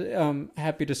very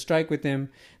happy to strike with him.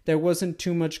 There wasn't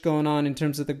too much going on in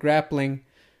terms of the grappling.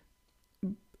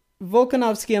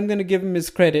 Volkanovski, I'm going to give him his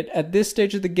credit. At this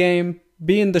stage of the game,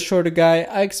 being the shorter guy,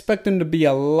 I expect him to be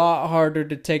a lot harder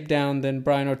to take down than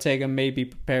Brian Ortega may be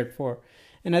prepared for.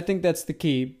 And I think that's the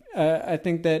key. I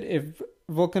think that if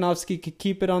Volkanovski could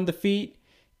keep it on the feet,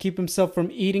 keep himself from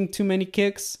eating too many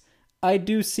kicks, I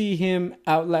do see him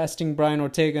outlasting Brian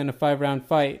Ortega in a 5-round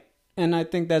fight. And I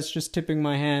think that's just tipping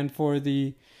my hand for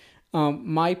the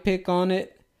my pick on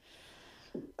it.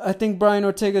 I think Brian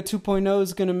Ortega 2.0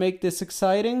 is going to make this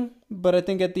exciting, but I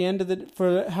think at the end of it,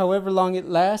 for however long it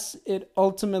lasts, it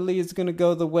ultimately is going to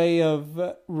go the way of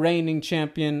reigning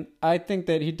champion. I think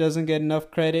that he doesn't get enough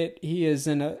credit. He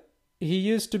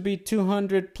used to be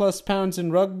 200 plus pounds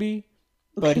in rugby,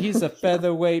 but he's a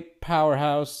featherweight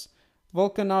powerhouse.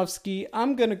 Volkanovski,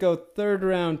 I'm going to go 3rd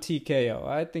round TKO.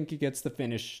 I think he gets the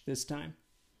finish this time.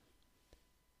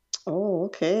 Oh,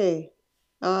 okay.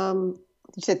 You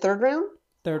said 3rd round?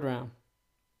 3rd round.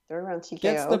 3rd round TKO.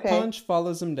 Gets the punch,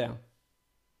 follows him down.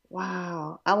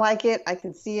 Wow. I like it. I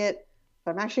can see it.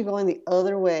 But I'm actually going the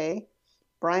other way.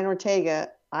 Brian Ortega,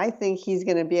 I think he's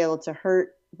going to be able to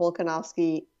hurt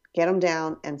Volkanovski, get him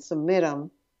down, and submit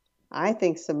him. I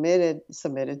think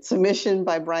submission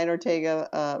by Brian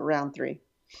Ortega, round 3.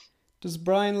 Does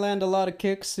Brian land a lot of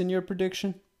kicks in your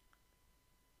prediction?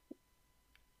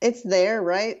 It's there,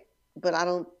 right? But I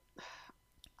don't.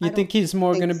 You think he's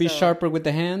more going to be sharper with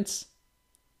the hands?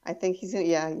 I think he's gonna,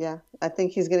 yeah. I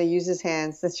think he's going to use his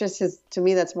hands. That's just to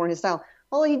me, that's more his style.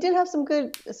 Although he did have some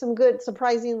good,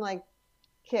 surprising like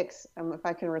kicks, if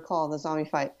I can recall the zombie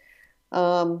fight.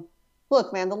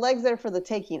 Look, man, the leg's there for the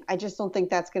taking. I just don't think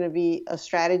that's going to be a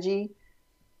strategy.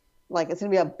 Like, it's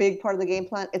going to be a big part of the game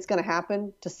plan. It's going to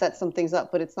happen to set some things up,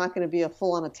 but it's not going to be a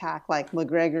full-on attack like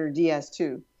McGregor Diaz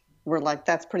 2. Where like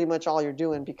that's pretty much all you're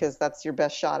doing because that's your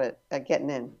best shot at getting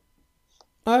in.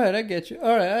 All right, I get you.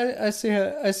 All right, I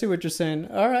see what you're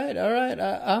saying. All right,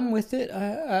 I'm with it.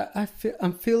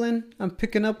 I'm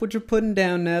picking up what you're putting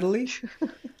down, Natalie.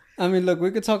 I mean, look, we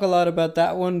could talk a lot about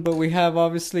that one, but we have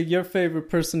obviously your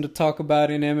favorite person to talk about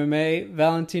in MMA,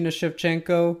 Valentina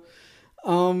Shevchenko.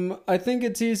 I think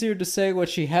it's easier to say what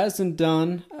she hasn't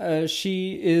done.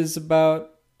 She is about,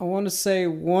 I want to say,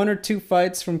 1 or 2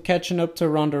 fights from catching up to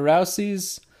Ronda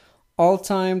Rousey's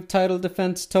all-time title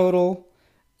defense total.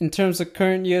 In terms of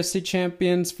current UFC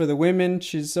champions for the women,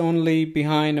 she's only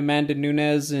behind Amanda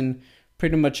Nunes in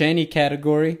pretty much any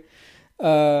category.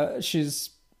 She's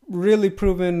really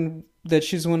proven that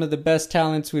she's one of the best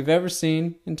talents we've ever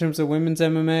seen in terms of women's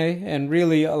MMA and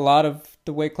really a lot of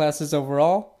the weight classes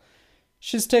overall.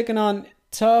 She's taken on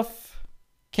tough,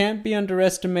 can't be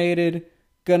underestimated,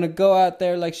 gonna go out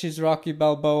there like she's Rocky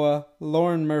Balboa,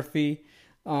 Lauren Murphy,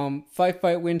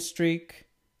 5-fight win streak,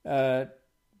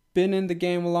 been in the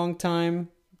game a long time,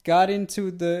 got into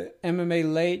the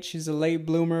MMA late. She's a late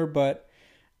bloomer, but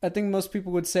I think most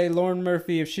people would say Lauren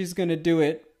Murphy, if she's gonna do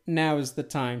it, now is the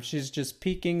time. She's just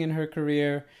peaking in her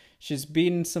career. She's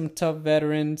beaten some tough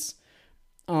veterans.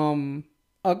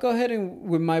 I'll go ahead and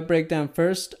with my breakdown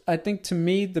first. I think to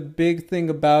me the big thing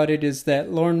about it is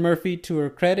that Lauren Murphy, to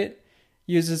her credit,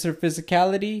 uses her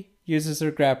physicality, uses her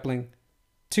grappling.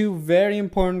 2 very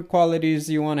important qualities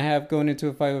you want to have going into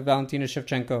a fight with Valentina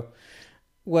Shevchenko.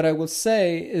 What I will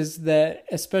say is that,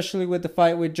 especially with the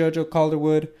fight with Jojo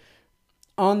Calderwood,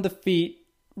 on the feet,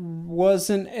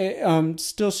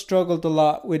 still struggled a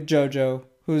lot with Jojo,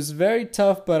 who's very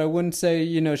tough, but I wouldn't say,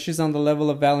 she's on the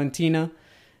level of Valentina.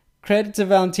 Credit to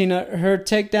Valentina, her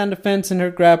takedown defense and her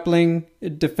grappling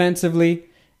defensively,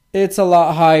 it's a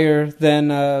lot higher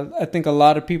than I think a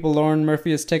lot of people Lauren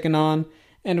Murphy has taken on.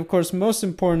 And of course, most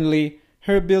importantly,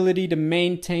 her ability to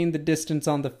maintain the distance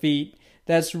on the feet.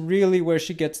 That's really where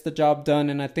she gets the job done,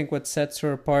 and I think what sets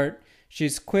her apart.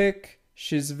 She's quick,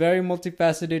 she's very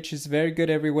multifaceted, she's very good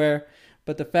everywhere,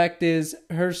 but the fact is,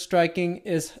 her striking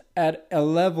is at a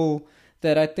level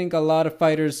that I think a lot of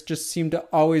fighters just seem to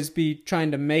always be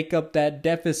trying to make up that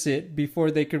deficit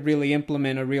before they could really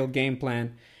implement a real game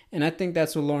plan. And I think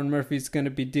that's what Lauren Murphy's going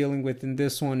to be dealing with in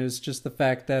this one, is just the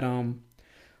fact that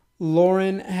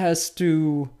Lauren has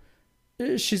to,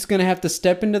 she's going to have to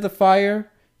step into the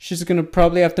fire. She's going to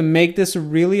probably have to make this a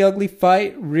really ugly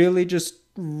fight, really just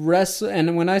wrestle.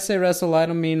 And when I say wrestle, I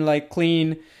don't mean like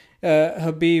clean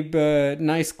Habib,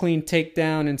 nice clean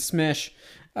takedown and smash.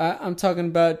 I'm talking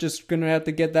about just going to have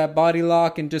to get that body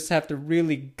lock and just have to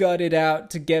really gut it out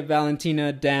to get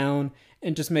Valentina down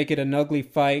and just make it an ugly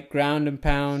fight, ground and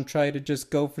pound, try to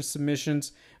just go for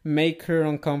submissions, make her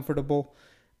uncomfortable.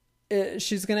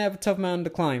 She's going to have a tough mountain to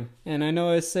climb. And I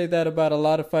know I say that about a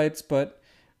lot of fights, but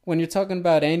when you're talking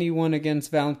about anyone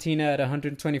against Valentina at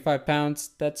 125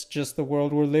 pounds, that's just the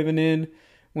world we're living in.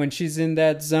 When she's in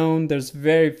that zone, there's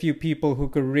very few people who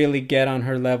could really get on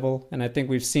her level. And I think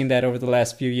we've seen that over the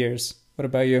last few years. What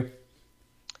about you?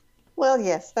 Well,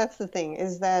 yes, that's the thing,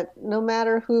 is that no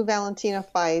matter who Valentina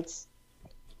fights,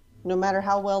 no matter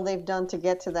how well they've done to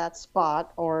get to that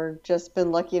spot or just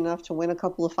been lucky enough to win a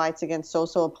couple of fights against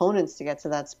so-so opponents to get to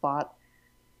that spot,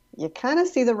 you kind of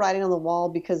see the writing on the wall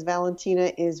because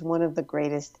Valentina is one of the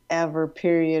greatest ever,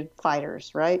 period,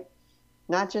 fighters, right?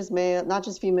 Not just male, not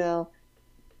just female,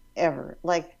 ever.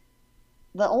 Like,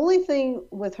 the only thing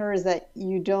with her is that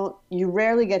you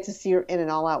rarely get to see her in an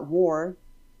all-out war.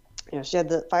 You know, she had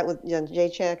the fight with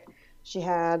Jacek. She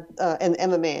had, in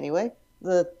MMA anyway,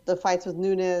 the fights with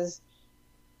Nunes.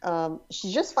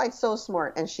 She just fights so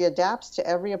smart, and she adapts to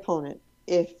every opponent.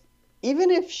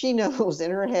 Even if she knows in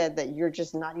her head that you're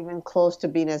just not even close to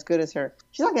being as good as her,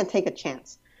 she's not going to take a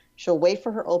chance. She'll wait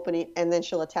for her opening, and then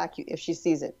she'll attack you if she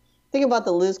sees it. Think about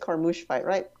the Liz Carmouche fight,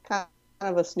 right? Kind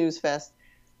of a snooze fest.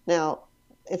 Now,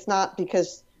 it's not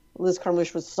because Liz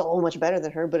Carmouche was so much better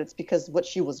than her, but it's because what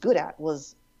she was good at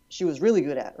was she was really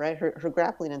good at, right? Her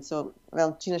grappling, and so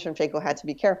Valentina Shevchenko had to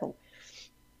be careful.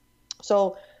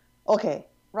 So, okay,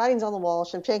 writing's on the wall.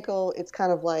 Shevchenko, it's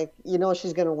kind of like, you know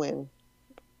she's going to win.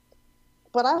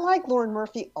 But I like Lauren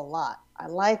Murphy a lot. I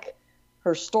like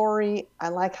her story. I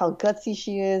like how gutsy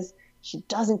she is. She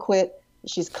doesn't quit.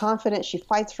 She's confident. She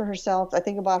fights for herself. I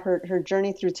think about her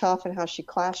journey through TUF and how she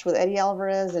clashed with Eddie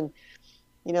Alvarez, and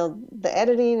you know, the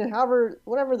editing and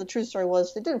whatever the true story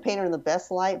was, it didn't paint her in the best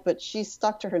light, but she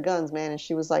stuck to her guns, man, and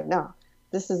she was like, no,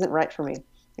 this isn't right for me.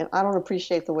 And I don't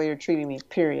appreciate the way you're treating me,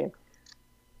 period.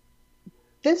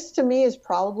 This to me is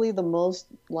probably the most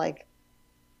like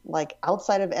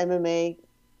outside of MMA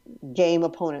game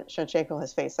opponent Shevchenko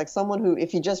has faced. Like someone who,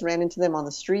 if you just ran into them on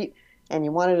the street and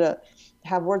you wanted to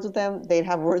have words with them, they'd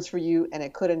have words for you, and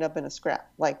it could end up in a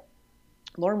scrap. Like,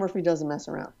 Lauren Murphy doesn't mess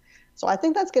around. So I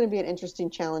think that's going to be an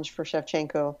interesting challenge for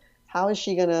Shevchenko. How is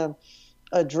she going to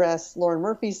address Lauren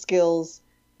Murphy's skills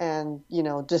and, you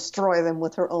know, destroy them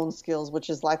with her own skills, which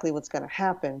is likely what's going to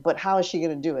happen. But how is she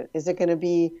going to do it? Is it going to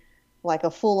be like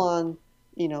a full-on,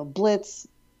 you know, blitz,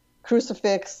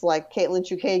 crucifix like Caitlin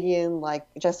Chukagian, like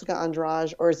Jessica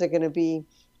Andrade, or is it going to be,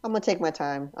 I'm going to take my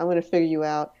time, I'm going to figure you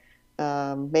out,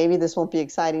 maybe this won't be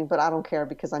exciting, but I don't care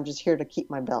because I'm just here to keep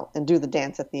my belt and do the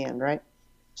dance at the end, right?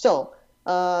 So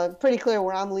pretty clear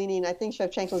where I'm leaning. I think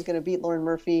Shevchenko is going to beat Lauren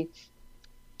Murphy,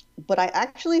 but I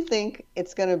actually think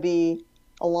it's going to be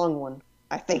a long one.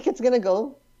 I think it's going to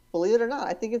go, believe it or not,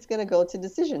 I think it's going to go to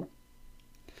decision.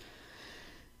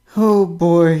 Oh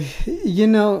boy, you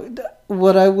know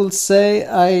what I will say.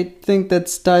 I think that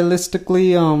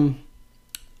stylistically,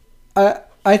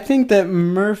 I think that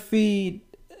Murphy,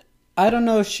 I don't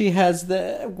know if she has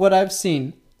what I've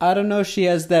seen. I don't know if she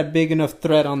has that big enough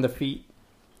threat on the feet,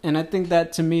 and I think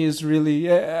that to me is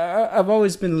really. I've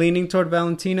always been leaning toward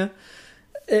Valentina.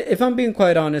 If I'm being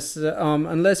quite honest,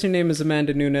 unless your name is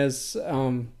Amanda Nunes,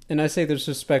 and I say this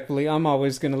respectfully, I'm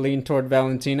always going to lean toward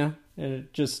Valentina.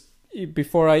 Just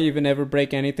before I even ever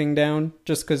break anything down,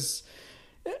 just because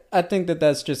I think that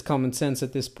that's just common sense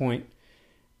at this point.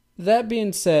 That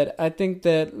being said, I think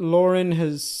that Lauren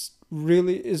is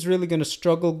really going to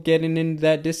struggle getting in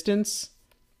that distance,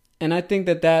 and I think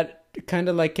that kind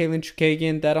of like Caitlin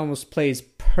Chukagian, that almost plays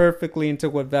perfectly into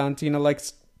what Valentina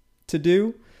likes to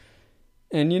do.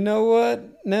 And you know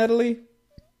what, Natalie?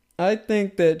 I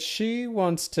think that she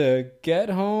wants to get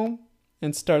home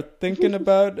and start thinking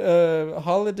about a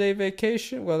holiday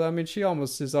vacation. Well, I mean, she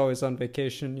almost is always on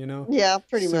vacation, you know? Yeah,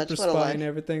 pretty much. Super spy and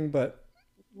everything, but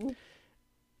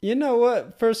you know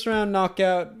what? First round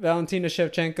knockout, Valentina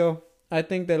Shevchenko. I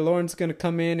think that Lauren's going to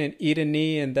come in and eat a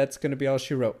knee, and that's going to be all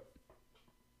she wrote.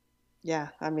 Yeah,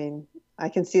 I mean, I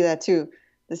can see that too.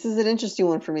 This is an interesting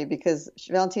one for me because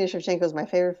Valentina Shevchenko is my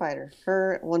favorite fighter.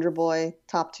 Her, Wonder Boy,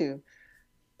 top two.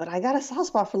 But I got a soft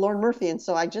spot for Lauren Murphy, and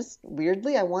so I just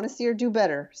weirdly I want to see her do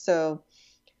better. So,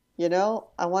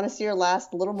 I want to see her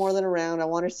last a little more than a round. I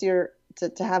want to see her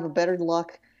to have a better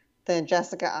luck than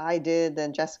Jessica I did,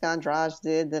 than Jessica Andrade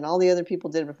did, than all the other people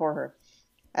did before her.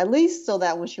 At least so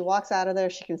that when she walks out of there,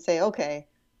 she can say, "Okay,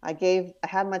 I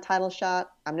had my title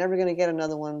shot. I'm never going to get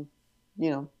another one." You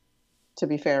know, to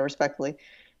be fair, respectfully,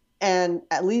 and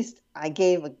at least I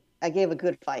gave a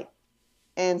good fight.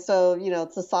 And so,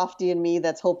 it's a softie in me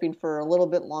that's hoping for a little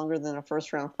bit longer than a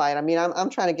first round fight. I mean, I'm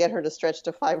trying to get her to stretch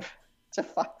to five to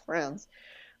 5 rounds.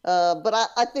 But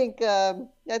I think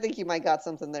you might got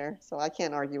something there, so I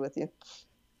can't argue with you.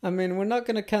 I mean, we're not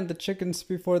going to count the chickens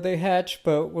before they hatch,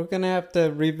 but we're going to have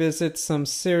to revisit some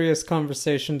serious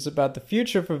conversations about the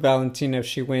future for Valentina if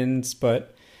she wins,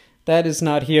 but that is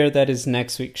not here. That is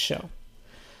next week's show.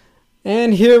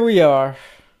 And here we are.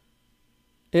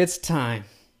 It's time,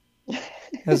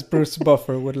 as Bruce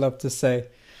Buffer would love to say.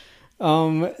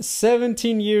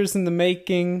 17 years in the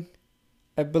making.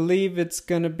 I believe it's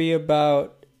going to be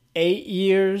about 8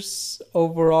 years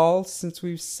overall since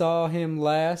we saw him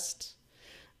last.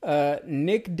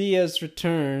 Nick Diaz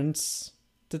returns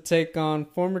to take on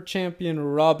former champion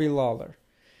Robbie Lawler.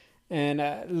 And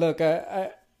look, I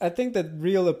think the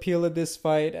real appeal of this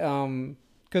fight,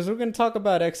 because we're going to talk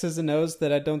about X's and O's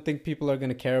that I don't think people are going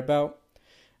to care about.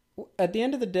 At the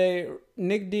end of the day,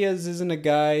 Nick Diaz isn't a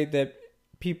guy that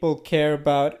people care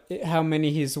about how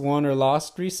many he's won or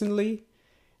lost recently.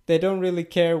 They don't really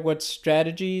care what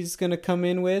strategy he's going to come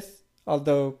in with,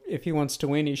 although if he wants to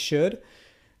win, he should.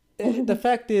 The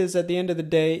fact is, at the end of the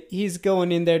day, he's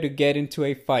going in there to get into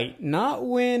a fight, not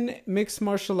win mixed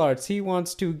martial arts. He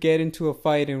wants to get into a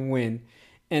fight and win.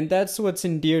 And that's what's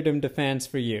endeared him to fans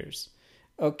for years.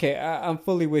 Okay, I'm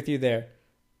fully with you there.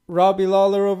 Robbie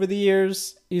Lawler over the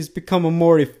years, he's become a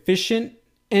more efficient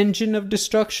engine of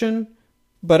destruction.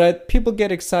 But people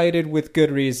get excited with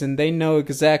good reason. They know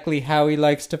exactly how he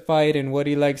likes to fight and what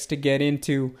he likes to get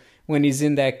into when he's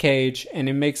in that cage. And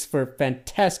it makes for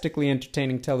fantastically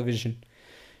entertaining television.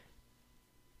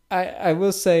 I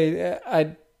will say,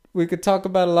 we could talk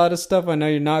about a lot of stuff. I know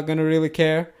you're not going to really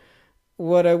care.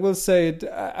 What I will say,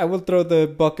 I will throw the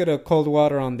bucket of cold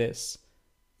water on this.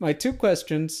 My 2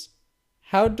 questions.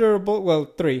 How durable, well,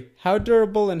 3. How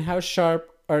durable and how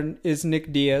sharp is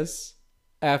Nick Diaz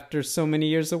after so many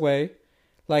years away?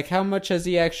 Like, how much has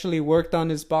he actually worked on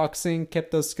his boxing,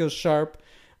 kept those skills sharp?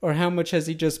 Or how much has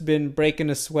he just been breaking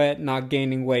a sweat, not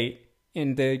gaining weight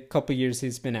in the couple years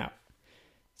he's been out?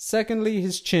 Secondly,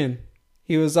 his chin.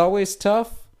 He was always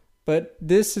tough, but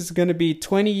this is going to be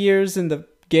 20 years in the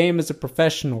game as a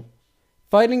professional,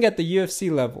 fighting at the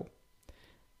UFC level.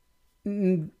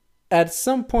 At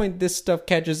some point, this stuff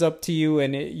catches up to you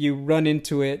and you run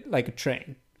into it like a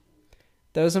train.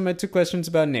 Those are my 2 questions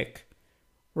about Nick.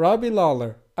 Robbie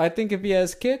Lawler. I think if he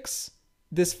has kicks,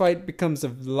 this fight becomes a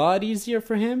lot easier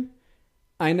for him.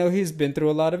 I know he's been through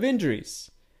a lot of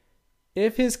injuries.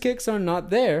 If his kicks are not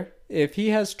there, if he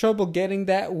has trouble getting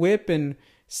that whip, and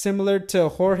similar to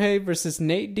Jorge versus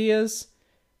Nate Diaz,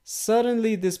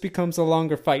 suddenly this becomes a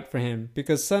longer fight for him.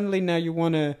 Because suddenly now you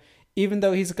want to, even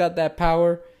though he's got that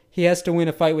power, he has to win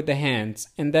a fight with the hands.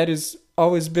 And that has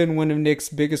always been one of Nick's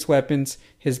biggest weapons.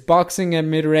 His boxing at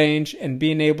mid-range and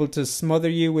being able to smother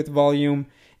you with volume,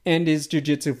 and his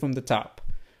jiu-jitsu from the top.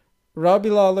 Robbie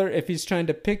Lawler, if he's trying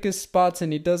to pick his spots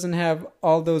and he doesn't have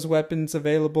all those weapons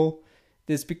available,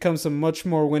 this becomes a much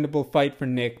more winnable fight for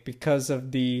Nick because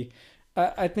of the...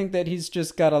 I think that he's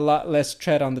just got a lot less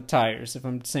tread on the tires, if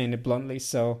I'm saying it bluntly.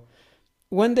 So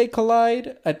when they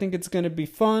collide, I think it's going to be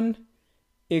fun.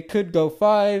 It could go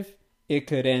 5. It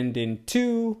could end in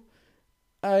 2.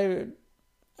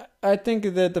 I think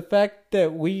that the fact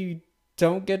that we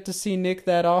don't get to see Nick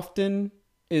that often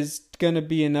is going to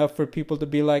be enough for people to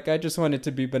be like, I just want it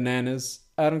to be bananas.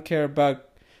 I don't care about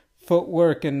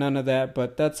footwork and none of that,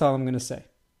 but that's all I'm going to say.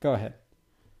 Go ahead.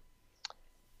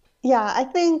 Yeah, I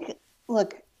think,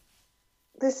 look,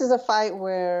 this is a fight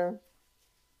where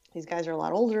these guys are a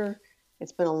lot older.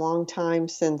 It's been a long time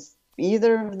since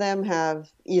either of them have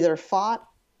either fought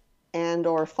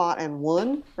or fought and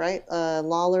won, right?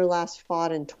 Lawler last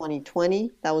fought in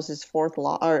 2020. That was his 4th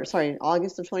loss,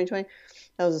 August of 2020.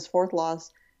 That was his 4th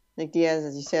loss. Nick Diaz,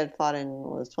 as you said, fought in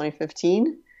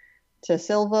 2015 to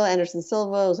Anderson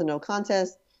Silva. It was a no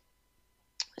contest.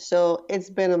 So it's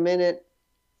been a minute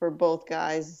for both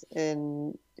guys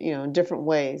in different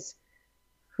ways.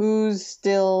 Who's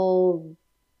still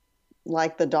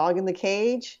like the dog in the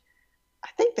cage. I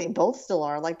think they both still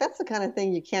are. Like that's the kind of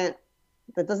thing you can't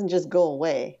that doesn't just go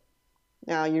away.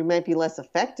 Now you might be less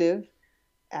effective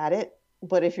at it,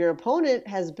 but if your opponent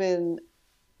has been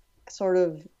sort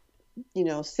of,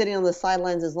 sitting on the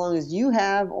sidelines as long as you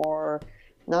have or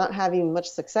not having much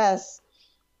success,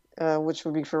 which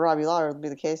would be for Robbie Lawler would be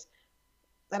the case,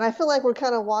 then I feel like we're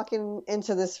kind of walking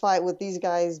into this fight with these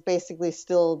guys basically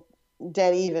still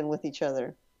dead even with each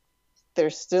other. They're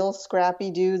still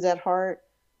scrappy dudes at heart.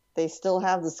 They still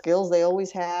have the skills they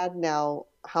always had. Now,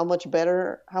 how much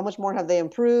better, how much more have they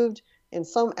improved in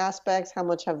some aspects? How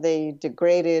much have they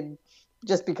degraded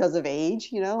just because of age,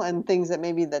 and things that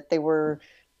maybe that they were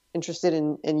interested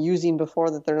in using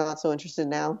before that they're not so interested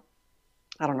now?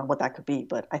 I don't know what that could be,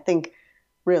 but I think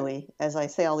really, as I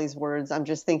say all these words, I'm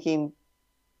just thinking,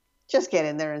 just get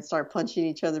in there and start punching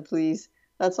each other, please.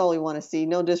 That's all we want to see.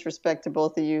 No disrespect to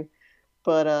both of you,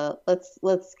 but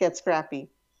let's get scrappy.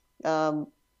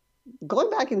 Going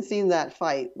back and seeing that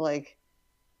fight, like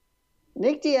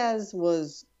Nick Diaz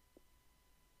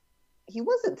he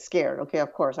wasn't scared. Okay,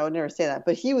 of course, I would never say that,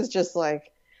 but he was just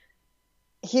like,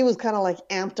 he was kind of like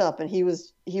amped up, and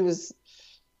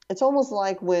it's almost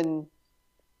like when,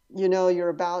 you're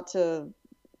about to,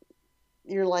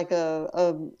 you're like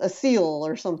a seal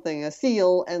or something, a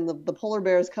seal, and the polar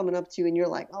bear is coming up to you, and you're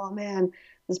like, oh man,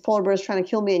 this polar bear is trying to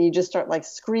kill me, and you just start like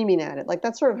screaming at it. Like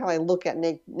that's sort of how I look at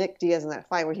Nick Diaz in that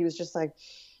fight, where he was just like,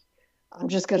 I'm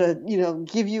just gonna,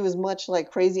 give you as much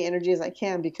like crazy energy as I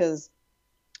can because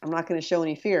I'm not gonna show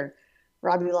any fear.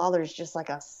 Robbie Lawler is just like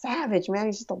a savage, man.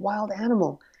 He's just a wild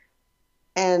animal,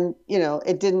 and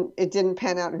it didn't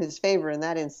pan out in his favor in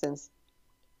that instance.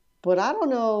 But I don't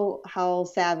know how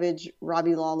savage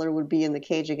Robbie Lawler would be in the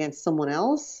cage against someone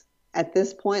else at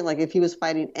this point. Like if he was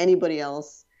fighting anybody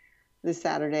else this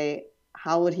Saturday,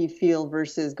 how would he feel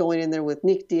versus going in there with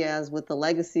Nick Diaz with the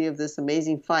legacy of this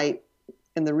amazing fight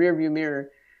in the rearview mirror?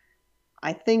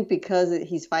 I think because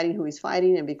he's fighting who he's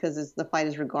fighting and because the fight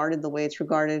is regarded the way it's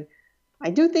regarded, I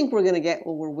do think we're going to get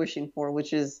what we're wishing for,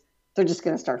 which is they're just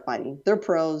going to start fighting. They're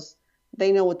pros.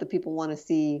 They know what the people want to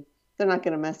see. They're not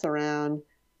going to mess around.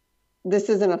 This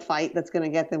isn't a fight that's going to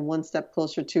get them one step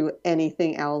closer to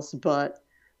anything else but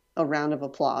a round of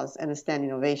applause and a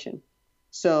standing ovation.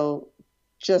 So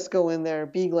just go in there,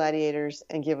 be gladiators,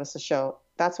 and give us a show.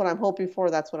 That's what I'm hoping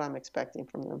for. That's what I'm expecting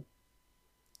from them.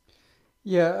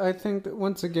 Yeah, I think that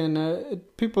once again,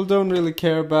 people don't really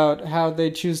care about how they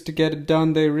choose to get it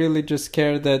done. They really just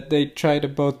care that they try to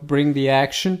both bring the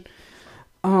action.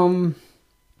 I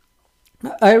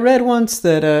read once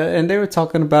that, and they were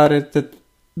talking about it, that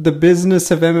the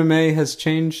business of MMA has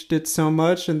changed it so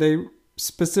much, and they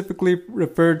specifically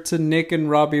referred to Nick and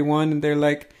Robbie 1, and they're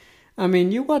like, I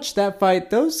mean, you watch that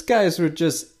fight, those guys were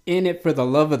just in it for the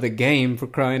love of the game, for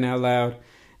crying out loud.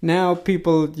 Now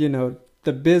people,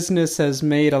 the business has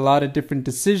made a lot of different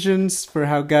decisions for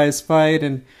how guys fight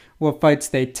and what fights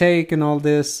they take and all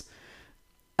this.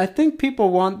 I think people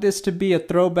want this to be a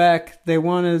throwback. They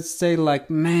want to say like,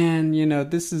 man,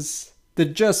 this is the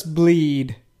Just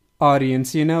Bleed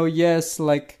audience, Yes,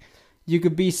 like you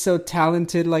could be so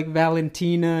talented like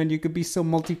Valentina and you could be so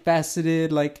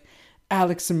multifaceted like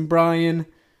Alex and Brian,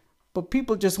 but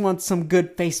people just want some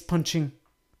good face punching.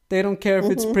 They don't care if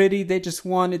it's pretty, they just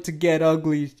want it to get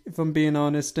ugly, if I'm being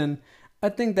honest. And I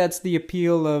think that's the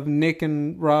appeal of Nick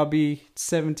and Robbie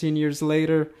 17 years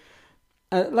later.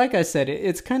 Like I said,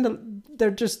 it's kind of,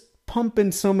 they're just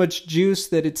pumping so much juice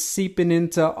that it's seeping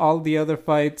into all the other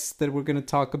fights that we're going to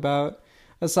talk about.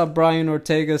 I saw Brian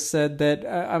Ortega said that,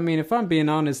 I mean, if I'm being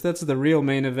honest, that's the real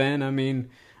main event. I mean,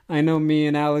 I know me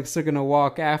and Alex are going to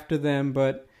walk after them,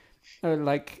 but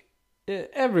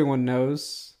everyone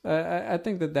knows. I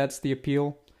think that's the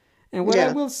appeal. And what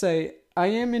I will say, I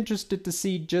am interested to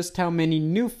see just how many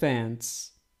new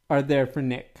fans are there for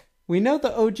Nick. We know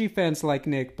the OG fans like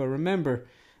Nick, but remember,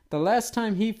 the last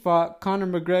time he fought, Conor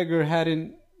McGregor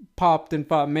hadn't popped and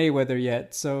fought Mayweather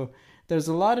yet, so there's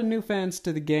a lot of new fans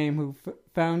to the game who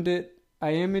found it. I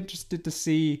am interested to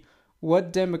see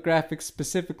what demographic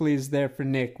specifically is there for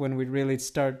Nick when we really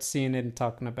start seeing it and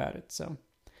talking about it. So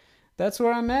that's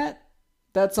where I'm at.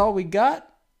 That's all we got.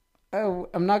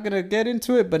 I'm not going to get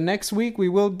into it, but next week we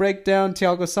will break down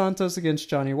Thiago Santos against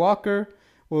Johnny Walker.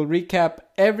 We'll recap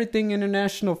everything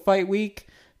International Fight Week.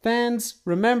 Fans,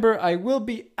 remember, I will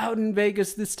be out in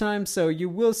Vegas this time, so you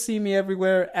will see me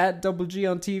everywhere at Double G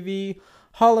on TV.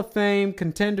 Hall of Fame,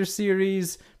 Contender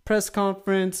Series, press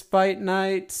conference, fight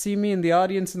night, see me in the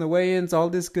audience in the weigh-ins, all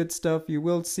this good stuff. You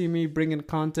will see me bringing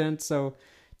content, so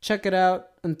check it out.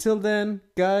 Until then,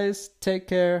 guys, take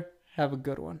care. Have a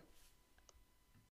good one.